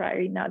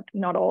arbitrary.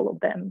 Not all of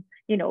them,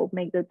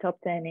 make the top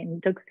 10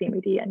 in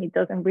Doximity, and it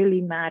doesn't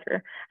really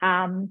matter.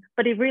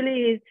 But it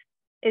really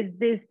is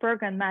this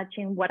program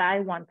matching what I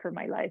want for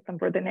my life and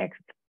for the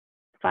next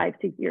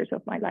 5-6 years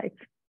of my life,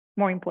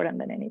 more important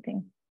than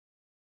anything.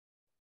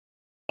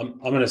 I'm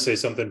going to say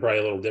something probably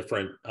a little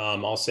different.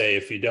 I'll say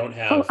if you don't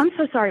have. Oh, I'm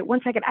so sorry.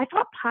 1 second. I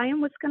thought Payam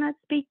was going to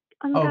speak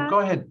on that. Oh, go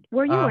ahead.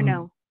 Were you or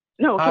no?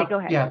 No, okay, go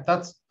ahead. Yeah,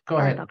 go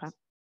sorry ahead. About that.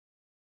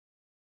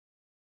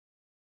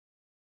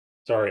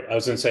 Sorry, I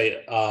was going to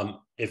say,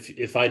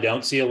 if I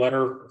don't see a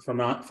letter from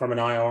an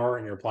IR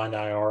and you're applying to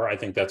IR, I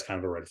think that's kind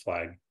of a red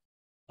flag.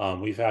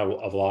 We've had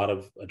a lot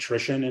of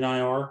attrition in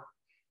IR.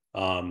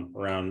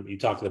 Around, you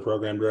talk to the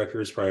program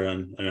directors, probably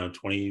around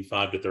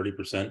 25 to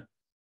 30%.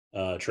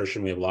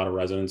 Attrition. We have a lot of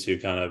residents who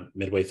kind of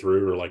midway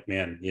through are like,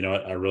 man, you know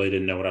what? I really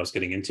didn't know what I was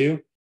getting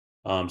into.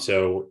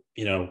 So,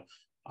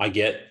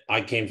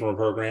 I came from a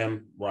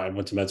program where I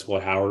went to med school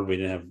at Howard. We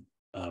didn't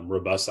have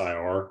robust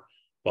IR,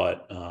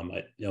 but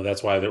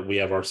that's why we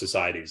have our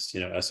societies,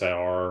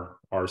 SIR,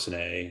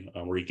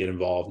 RSNA, where you get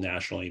involved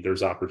nationally.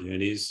 There's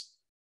opportunities.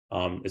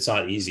 It's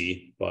not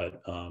easy,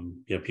 but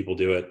people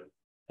do it.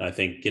 And I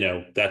think,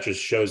 that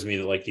just shows me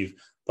that like you've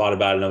thought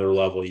about another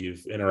level,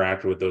 you've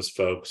interacted with those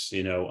folks,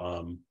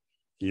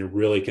 you're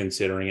really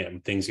considering it. When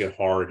things get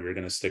hard, you're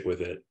going to stick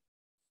with it.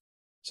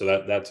 So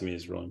that to me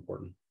is really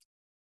important.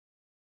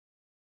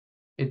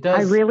 It does.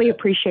 I really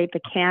appreciate the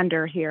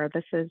candor here.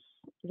 This is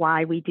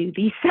why we do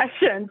these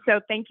sessions.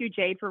 So thank you,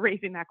 Jade, for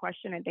raising that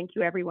question, and thank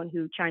you everyone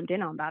who chimed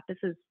in on that. This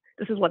is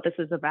what this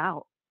is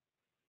about.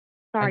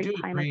 Sorry,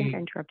 Payam, I think I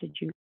interrupted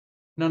you.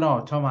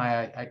 No,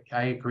 Toma,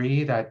 I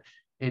agree that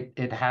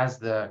it has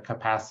the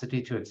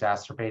capacity to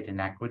exacerbate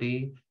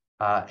inequity.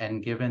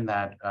 And given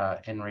that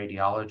in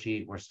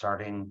radiology, we're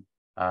starting,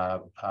 we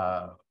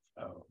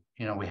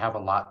have a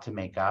lot to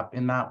make up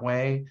in that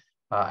way.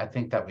 I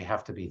think that we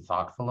have to be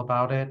thoughtful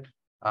about it.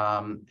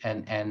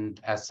 And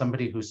as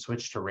somebody who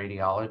switched to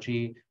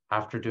radiology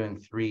after doing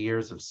 3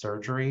 years of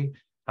surgery,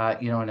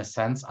 in a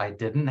sense, I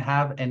didn't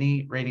have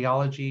any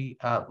radiology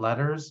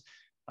letters.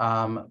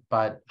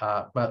 But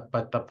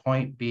the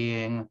point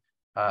being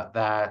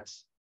that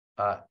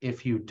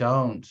if you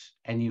don't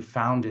and you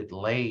found it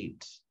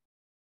late,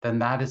 then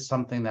that is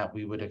something that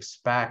we would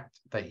expect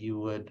that you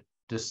would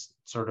just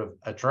sort of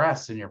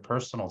address in your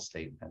personal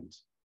statement.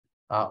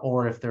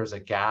 Or if there's a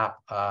gap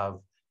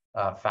of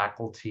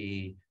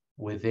faculty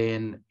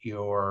within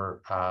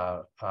your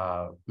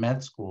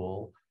med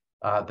school,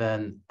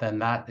 then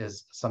that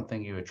is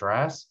something you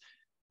address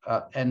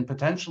and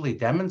potentially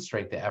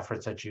demonstrate the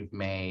efforts that you've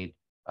made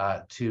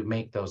to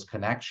make those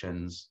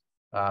connections,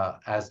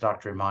 as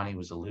Dr. Imani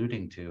was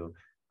alluding to.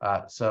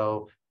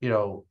 So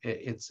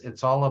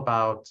it's all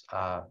about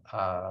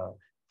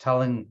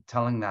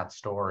telling that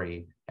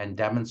story and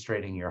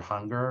demonstrating your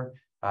hunger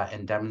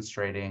and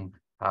demonstrating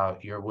how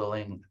you're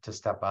willing to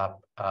step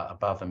up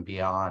above and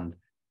beyond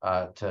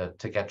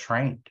to get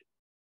trained.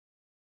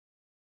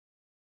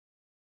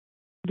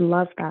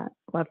 Love that.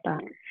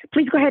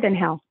 Please go ahead,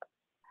 Angel.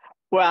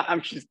 Well,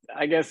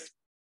 I guess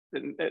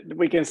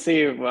we can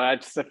see what I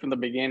said from the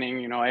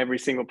beginning, every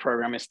single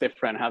program is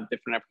different, have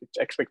different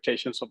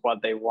expectations of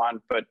what they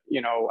want. But,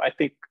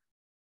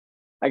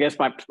 I guess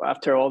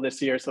after all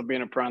these years of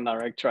being a program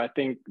director, I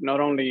think not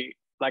only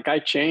I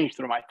changed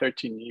through my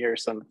 13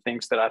 years on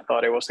things that I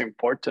thought it was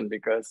important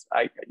because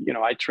I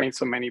trained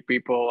so many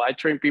people. I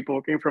trained people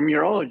who came from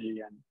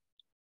urology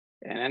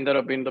and ended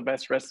up being the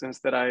best residents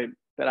that I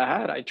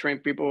had. I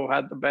trained people who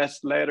had the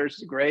best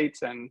letters,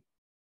 grades, and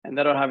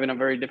ended up having a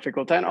very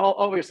difficult time.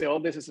 Obviously, all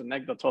this is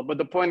anecdotal, but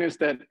the point is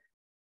that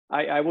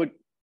I would,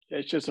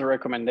 it's just a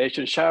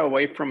recommendation, shy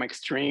away from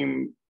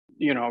extreme,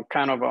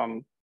 kind of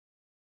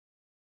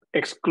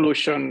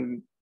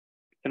exclusion,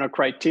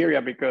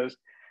 criteria, because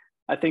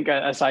I think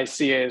as I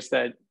see it is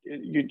that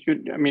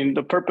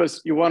the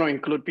purpose, you want to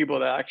include people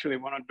that actually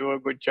want to do a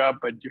good job,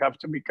 but you have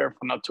to be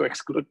careful not to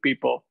exclude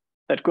people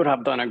that could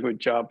have done a good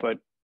job, but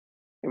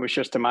it was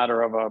just a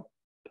matter of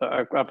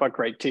a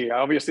criteria.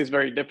 Obviously, it's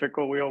very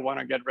difficult. We all want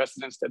to get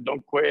residents that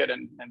don't quit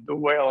and do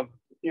well,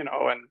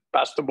 and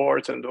pass the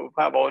boards and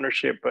have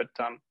ownership. But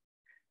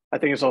I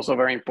think it's also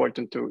very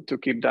important to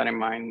keep that in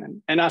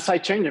mind. And as I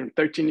changed in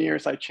 13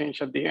 years, I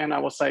changed at the end. I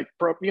was like,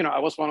 I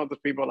was one of the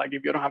people, like,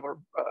 if you don't have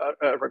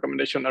a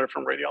recommendation letter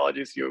from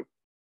radiologists, you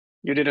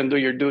didn't do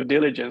your due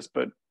diligence.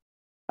 But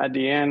at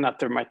the end,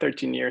 after my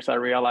 13 years, I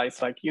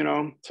realized,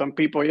 some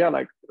people,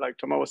 like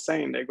Toma was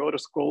saying, they go to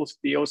schools,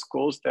 DO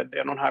schools, that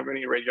they don't have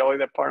any radiology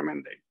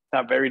department. They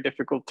have very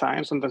difficult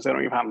times. Sometimes they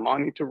don't even have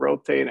money to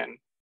rotate,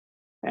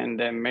 and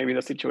then maybe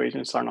the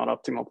situations are not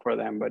optimal for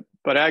them.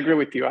 But I agree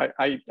with you.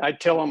 I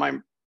tell all my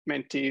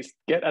mentees,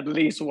 get at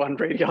least one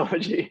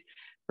radiology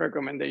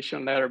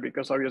recommendation letter,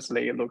 because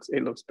obviously it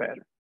looks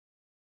better.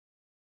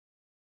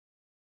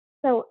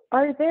 So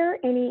are there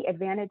any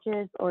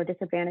advantages or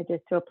disadvantages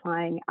to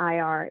applying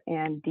IR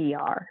and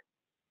DR?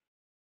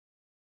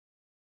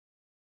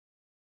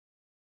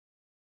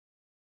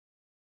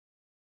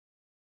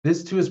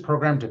 This too is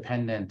program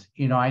dependent.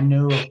 You know, I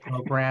knew of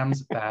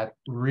programs that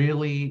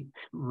really,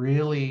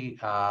 if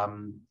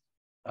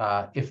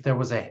there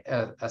was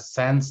a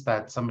sense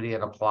that somebody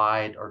had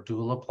applied or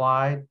dual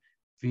applied,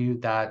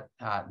 viewed that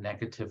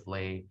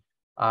negatively.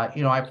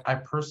 You know,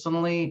 I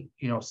personally,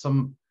 you know,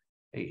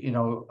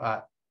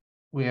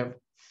 we have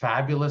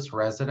fabulous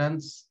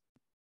residents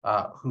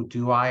who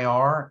do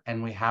IR,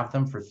 and we have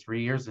them for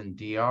 3 years in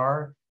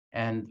DR,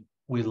 and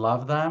we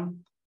love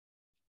them.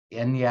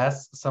 And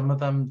yes, some of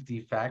them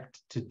defect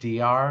to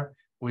DR,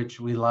 which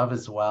we love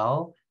as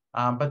well.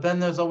 But then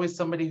there's always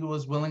somebody who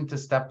is willing to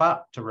step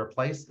up to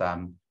replace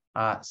them.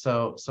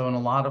 So in a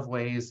lot of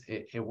ways,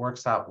 it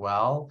works out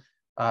well.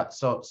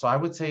 So I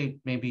would say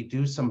maybe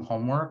do some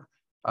homework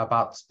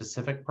about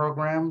specific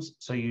programs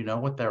so you know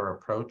what their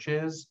approach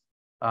is.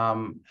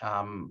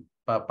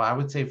 But I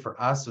would say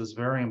for us, it was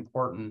very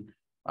important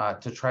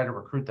to try to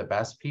recruit the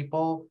best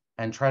people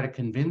and try to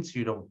convince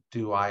you to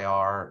do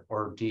IR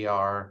or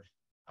DR,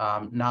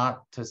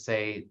 not to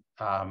say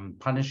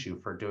punish you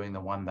for doing the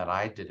one that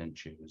I didn't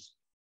choose.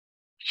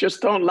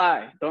 Just don't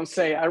lie. Don't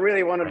say, I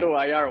really want to do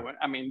IR.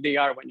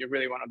 DR when you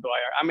really want to do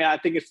IR. I mean, I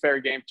think it's fair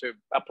game to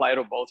apply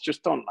to both.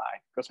 Just don't lie.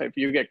 Because if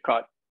you get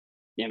caught,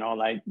 you know,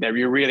 like that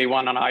you really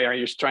want an IR,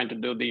 you're trying to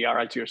do DR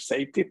as your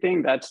safety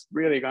thing, that's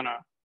really going to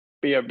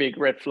be a big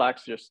red flag.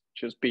 Just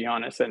be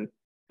honest. And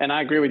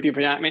I agree with you.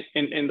 I mean,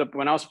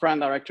 when I was program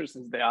director,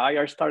 since the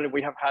IR started,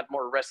 we have had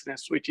more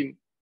residents switching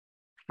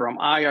from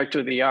IR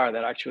to DR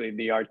than actually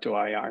DR to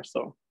IR.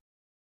 So,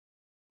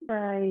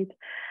 right.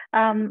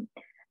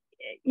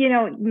 You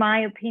know,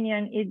 my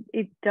opinion,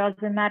 it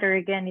doesn't matter.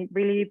 Again, it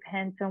really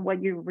depends on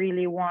what you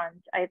really want.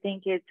 I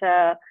think it's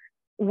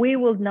we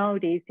will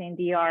notice in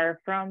DR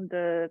from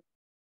the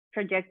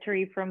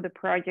trajectory from the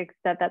projects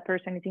that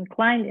person is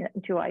inclined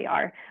to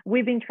IR.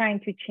 We've been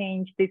trying to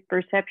change this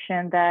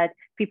perception that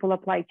people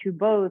apply to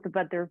both,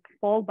 but their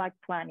fallback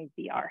plan is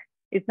DR.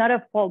 It's not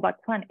a fallback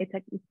plan. It's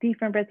a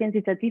different residency.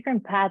 It's a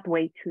different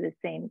pathway to the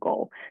same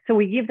goal. So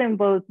we give them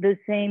both the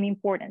same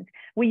importance.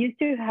 We used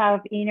to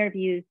have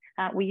interviews.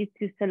 We used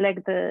to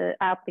select the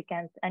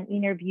applicants and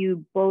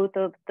interview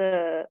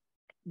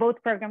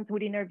both programs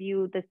would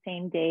interview the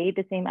same day,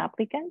 the same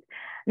applicant.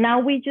 Now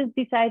we just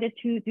decided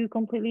to do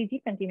completely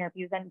different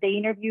interviews, and they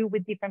interview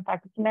with different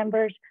faculty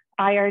members.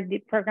 IR, the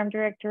program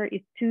director,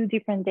 is 2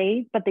 different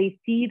days, but they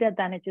see the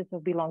advantages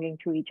of belonging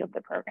to each of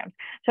the programs.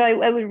 So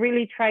I would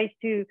really try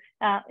to,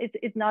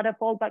 it's not a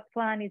fallback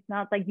plan. It's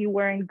not like you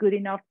weren't good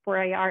enough for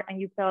IR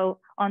and you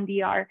fell on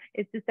DR.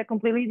 It's just a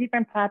completely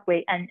different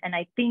pathway. And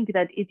I think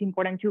that it's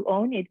important to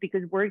own it,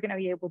 because we're going to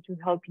be able to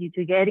help you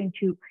to get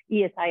into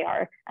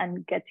ESIR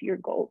and get to your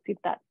goals if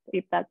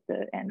that's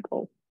the end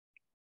goal.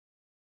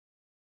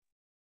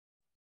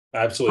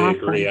 Absolutely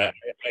Awesome. agree. I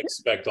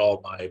expect all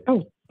my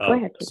go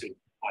ahead.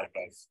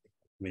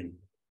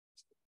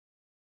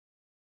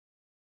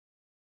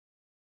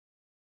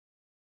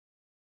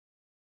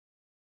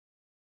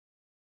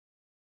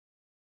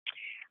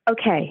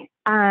 Okay.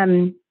 How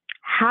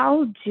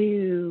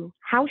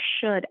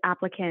should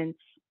applicants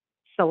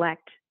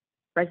select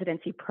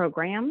residency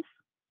programs?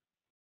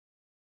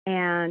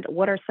 And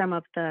what are some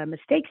of the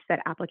mistakes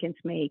that applicants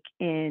make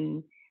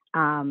in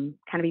kind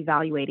of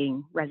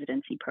evaluating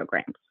residency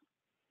programs?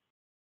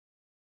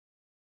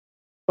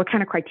 What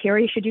kind of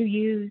criteria should you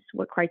use?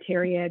 What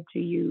criteria do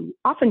you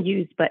often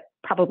use but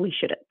probably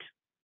shouldn't?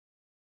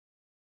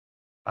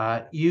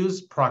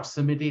 Use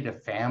proximity to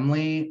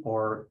family,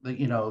 or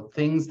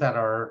things that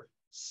are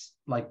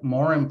like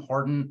more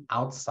important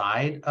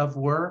outside of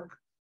work.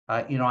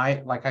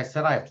 Like I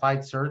said, I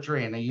applied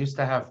surgery, and I used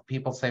to have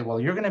people say, well,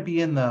 you're going to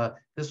be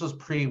this was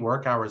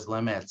pre-work hours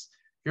limits.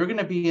 You're going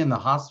to be in the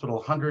hospital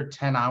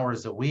 110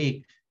 hours a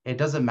week. It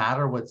doesn't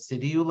matter what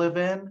city you live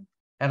in.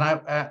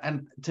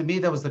 And to me,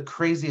 that was the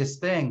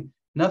craziest thing.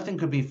 Nothing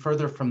could be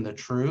further from the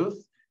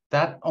truth.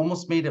 That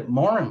almost made it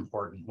more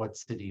important what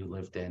city you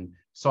lived in.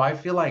 So I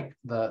feel like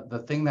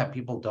the thing that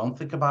people don't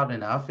think about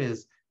enough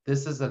is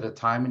this is at a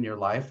time in your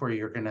life where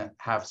you're going to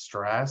have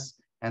stress.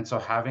 And so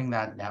having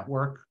that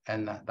network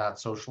and that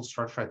social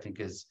structure, I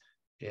think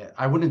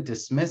I wouldn't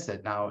dismiss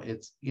it. Now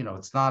it's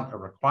not a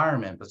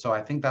requirement, but so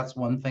I think that's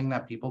one thing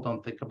that people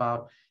don't think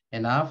about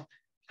enough.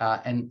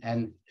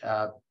 I'm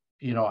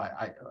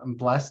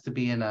blessed to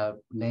be in a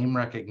name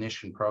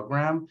recognition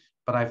program,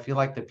 but I feel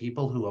like the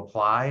people who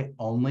apply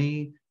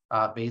only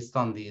based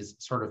on these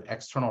sort of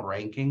external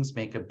rankings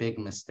make a big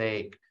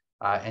mistake,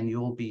 and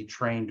you'll be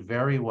trained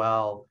very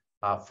well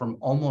from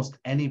almost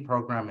any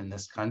program in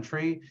this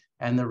country.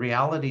 And the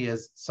reality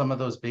is some of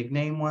those big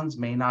name ones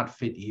may not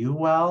fit you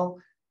well,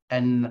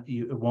 and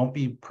it won't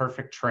be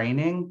perfect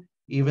training,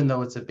 even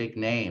though it's a big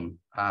name.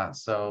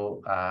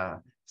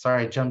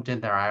 Sorry, I jumped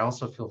in there. I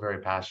also feel very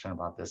passionate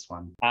about this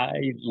one.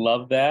 I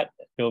love that.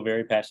 I feel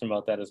very passionate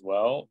about that as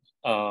well.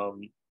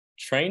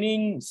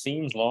 Training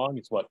seems long.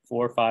 It's 4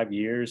 or 5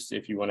 years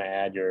if you want to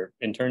add your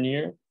intern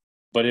year.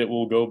 but it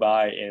will go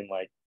by in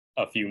like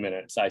a few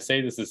minutes. I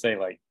say this to say,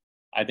 like,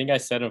 I think I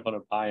said in front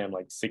of Payam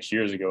like 6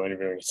 years ago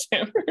interviewing at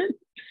Stanford.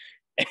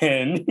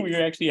 And we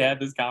actually had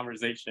this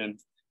conversation.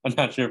 I'm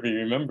not sure if he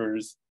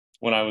remembers,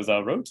 when I was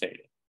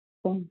rotating.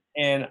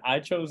 And I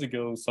chose to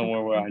go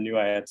somewhere where I knew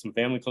I had some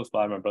family close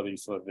by. My brother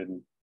used to live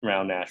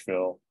around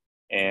Nashville,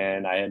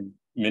 and I had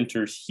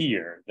mentors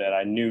here that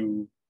I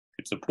knew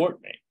could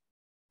support me.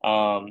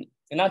 And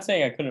not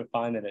saying I couldn't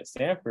find it at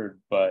Stanford,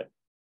 but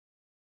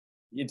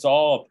it's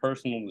all a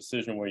personal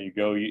decision where you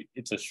go.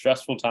 It's a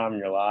stressful time in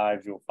your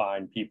lives. You'll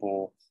find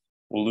people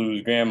will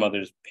lose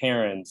grandmothers,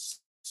 parents,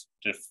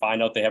 just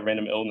find out they have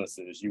random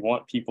illnesses. You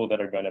want people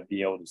that are going to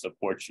be able to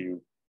support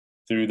you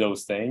through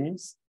those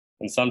things.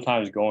 And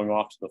sometimes going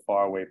off to the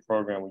faraway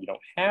program where you don't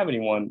have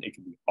anyone, it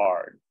can be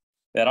hard.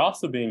 That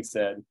also being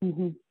said,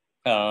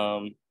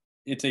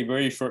 it's a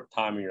very short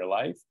time in your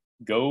life.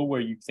 Go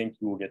where you think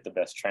you will get the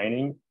best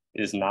training.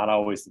 It is not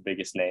always the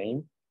biggest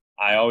name.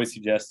 I always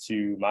suggest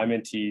to my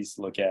mentees,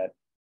 look at,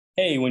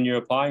 hey, when you're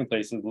applying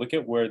places, look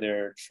at where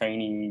their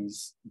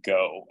trainees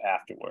go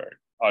afterward.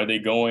 Are they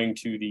going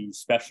to the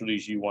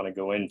specialties you want to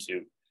go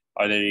into?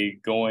 Are they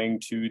going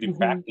to the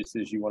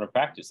practices you want to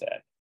practice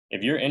at?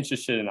 If you're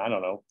interested in, I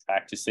don't know,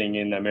 practicing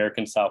in the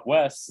American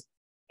Southwest,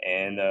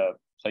 and the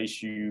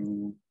place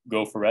you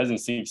go for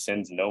residency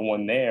sends no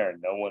one there,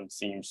 no one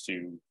seems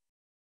to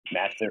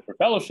match there for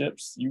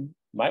fellowships, you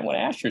might want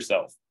to ask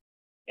yourself,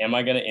 am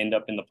I going to end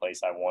up in the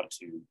place I want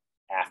to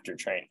after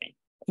training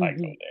if I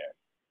go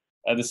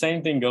there? The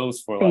same thing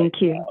goes for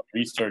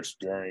research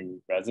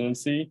during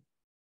residency.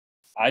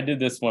 I did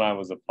this when I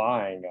was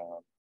applying,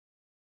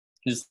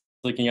 just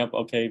looking up,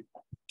 okay,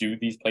 do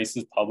these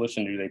places publish,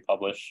 and do they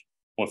publish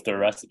with their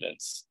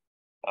residents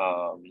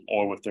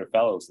or with their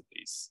fellows at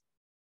least?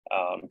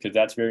 Because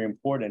that's very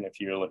important if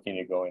you're looking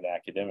to go into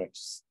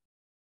academics.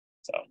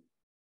 So,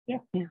 yeah.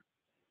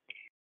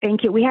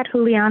 Thank you. We had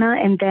Juliana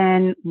and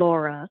then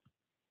Laura.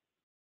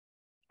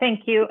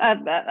 Thank you.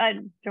 I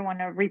don't want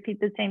to repeat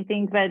the same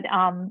thing, but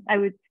I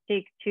would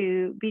stick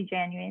to be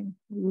genuine.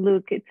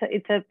 Look,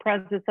 it's a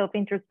process of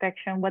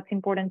introspection. What's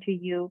important to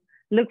you?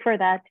 Look for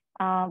that.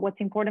 What's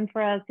important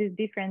for us is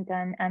different,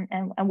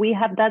 and we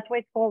have, that's why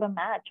it's called a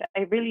match.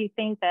 I really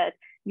think that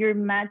you're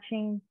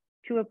matching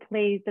to a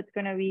place that's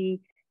going to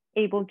be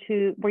able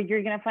to, where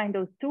you're going to find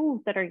those tools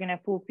that are going to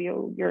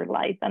fulfill your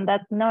life. And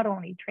that's not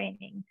only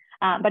training,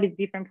 but it's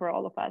different for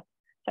all of us.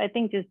 So I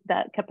think just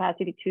that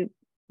capacity to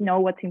know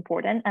what's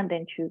important and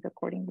then choose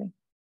accordingly.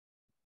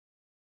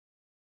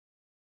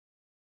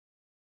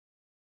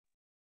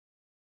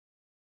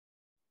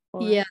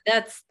 Yeah,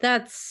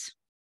 that's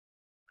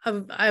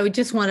I would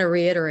just want to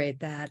reiterate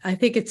that. I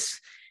think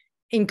it's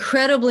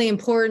incredibly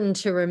important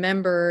to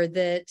remember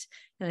that,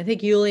 and I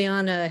think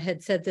Juliana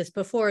had said this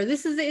before,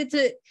 it's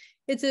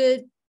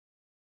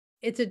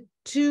a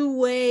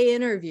two-way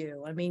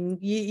interview. I mean,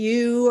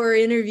 you are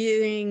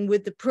interviewing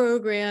with the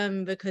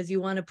program because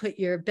you want to put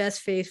your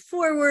best face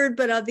forward,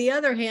 but on the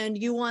other hand,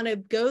 you want to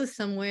go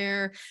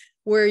somewhere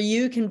where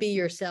you can be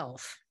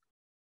yourself.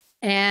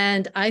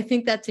 And I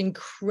think that's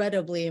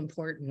incredibly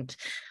important.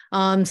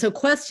 So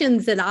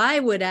questions that I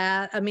would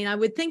ask, I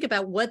would think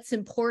about what's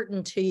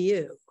important to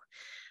you.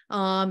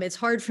 It's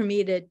hard for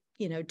me to,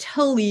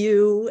 tell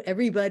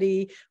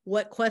everybody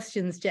what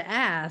questions to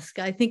ask.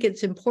 I think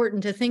it's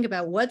important to think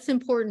about what's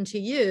important to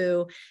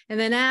you and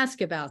then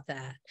ask about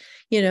that.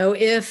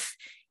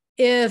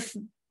 If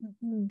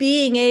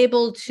being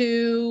able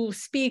to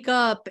speak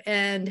up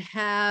and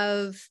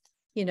have,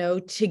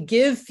 to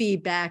give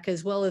feedback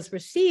as well as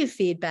receive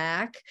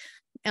feedback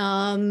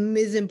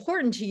is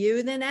important to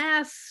you, then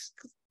ask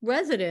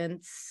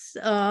residents,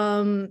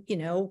 in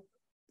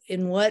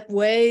what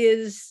way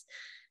is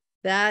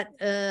that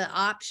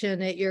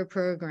option at your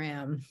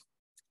program?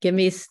 Can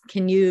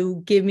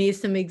you give me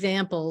some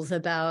examples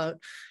about,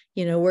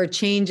 where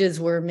changes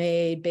were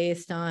made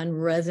based on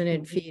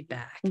resident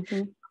feedback?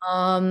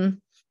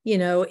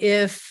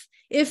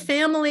 If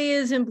family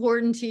is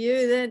important to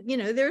you,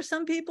 then, there are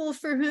some people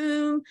for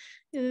whom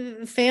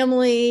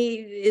family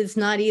is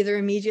not either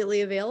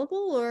immediately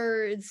available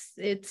or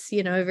it's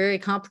a very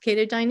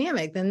complicated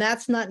dynamic. Then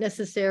that's not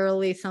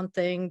necessarily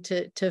something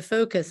to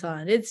focus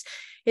on.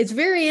 It's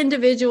very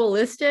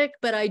individualistic,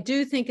 but I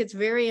do think it's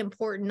very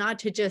important not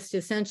to just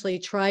essentially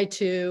try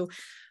to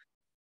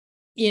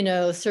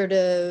sort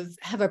of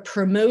have a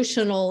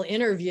promotional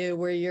interview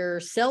where you're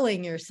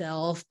selling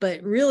yourself,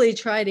 but really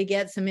try to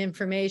get some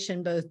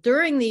information both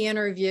during the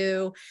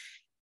interview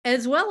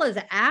as well as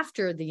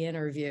after the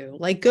interview.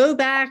 Like, go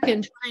back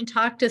and try and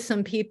talk to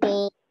some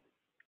people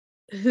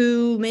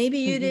who maybe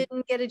you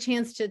didn't get a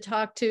chance to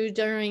talk to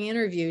during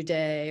interview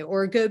day,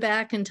 or go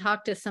back and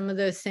talk to some of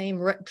those same,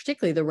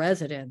 particularly the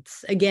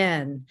residents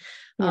again,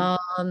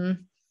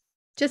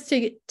 just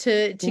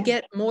to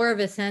get more of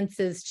a sense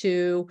as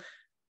to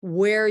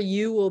where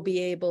you will be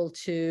able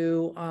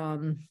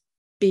to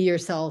be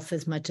yourself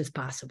as much as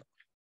possible.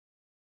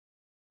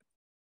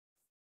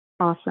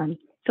 Awesome.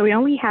 So we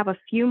only have a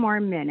few more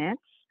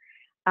minutes.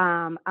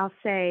 I'll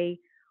say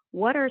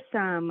what are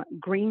some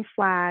green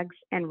flags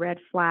and red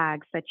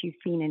flags that you've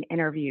seen in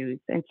interviews?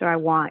 And so I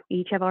want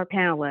each of our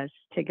panelists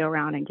to go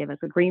around and give us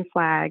a green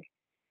flag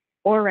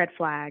or red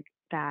flag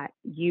that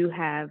you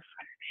have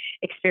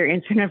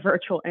experienced in a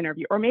virtual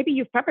interview, or maybe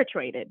you've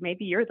perpetrated,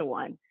 maybe you're the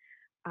one.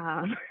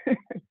 I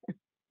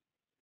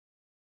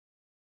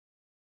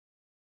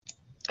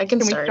can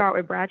we start. Start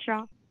with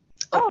Bradshaw?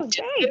 Oh,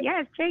 Jade,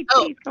 yes, Jade,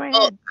 please go ahead.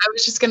 Well, I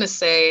was just going to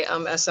say,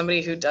 as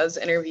somebody who does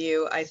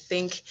interview, I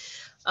think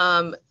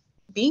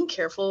being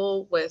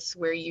careful with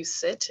where you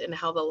sit and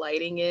how the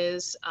lighting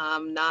is,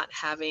 not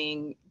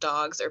having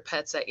dogs or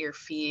pets at your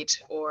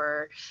feet,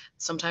 or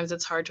sometimes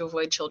it's hard to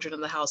avoid children in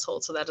the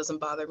household, so that doesn't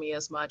bother me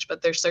as much.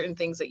 But there's certain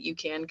things that you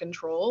can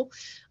control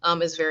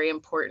is very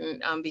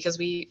important because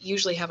we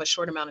usually have a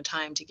short amount of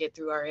time to get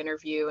through our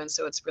interview. And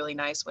so it's really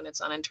nice when it's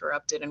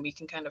uninterrupted and we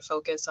can kind of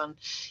focus on,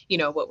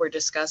 what we're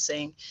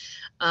discussing.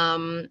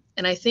 And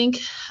I think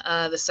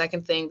the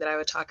second thing that I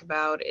would talk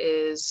about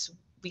is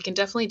we can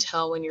definitely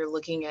tell when you're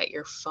looking at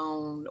your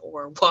phone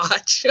or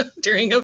watch during a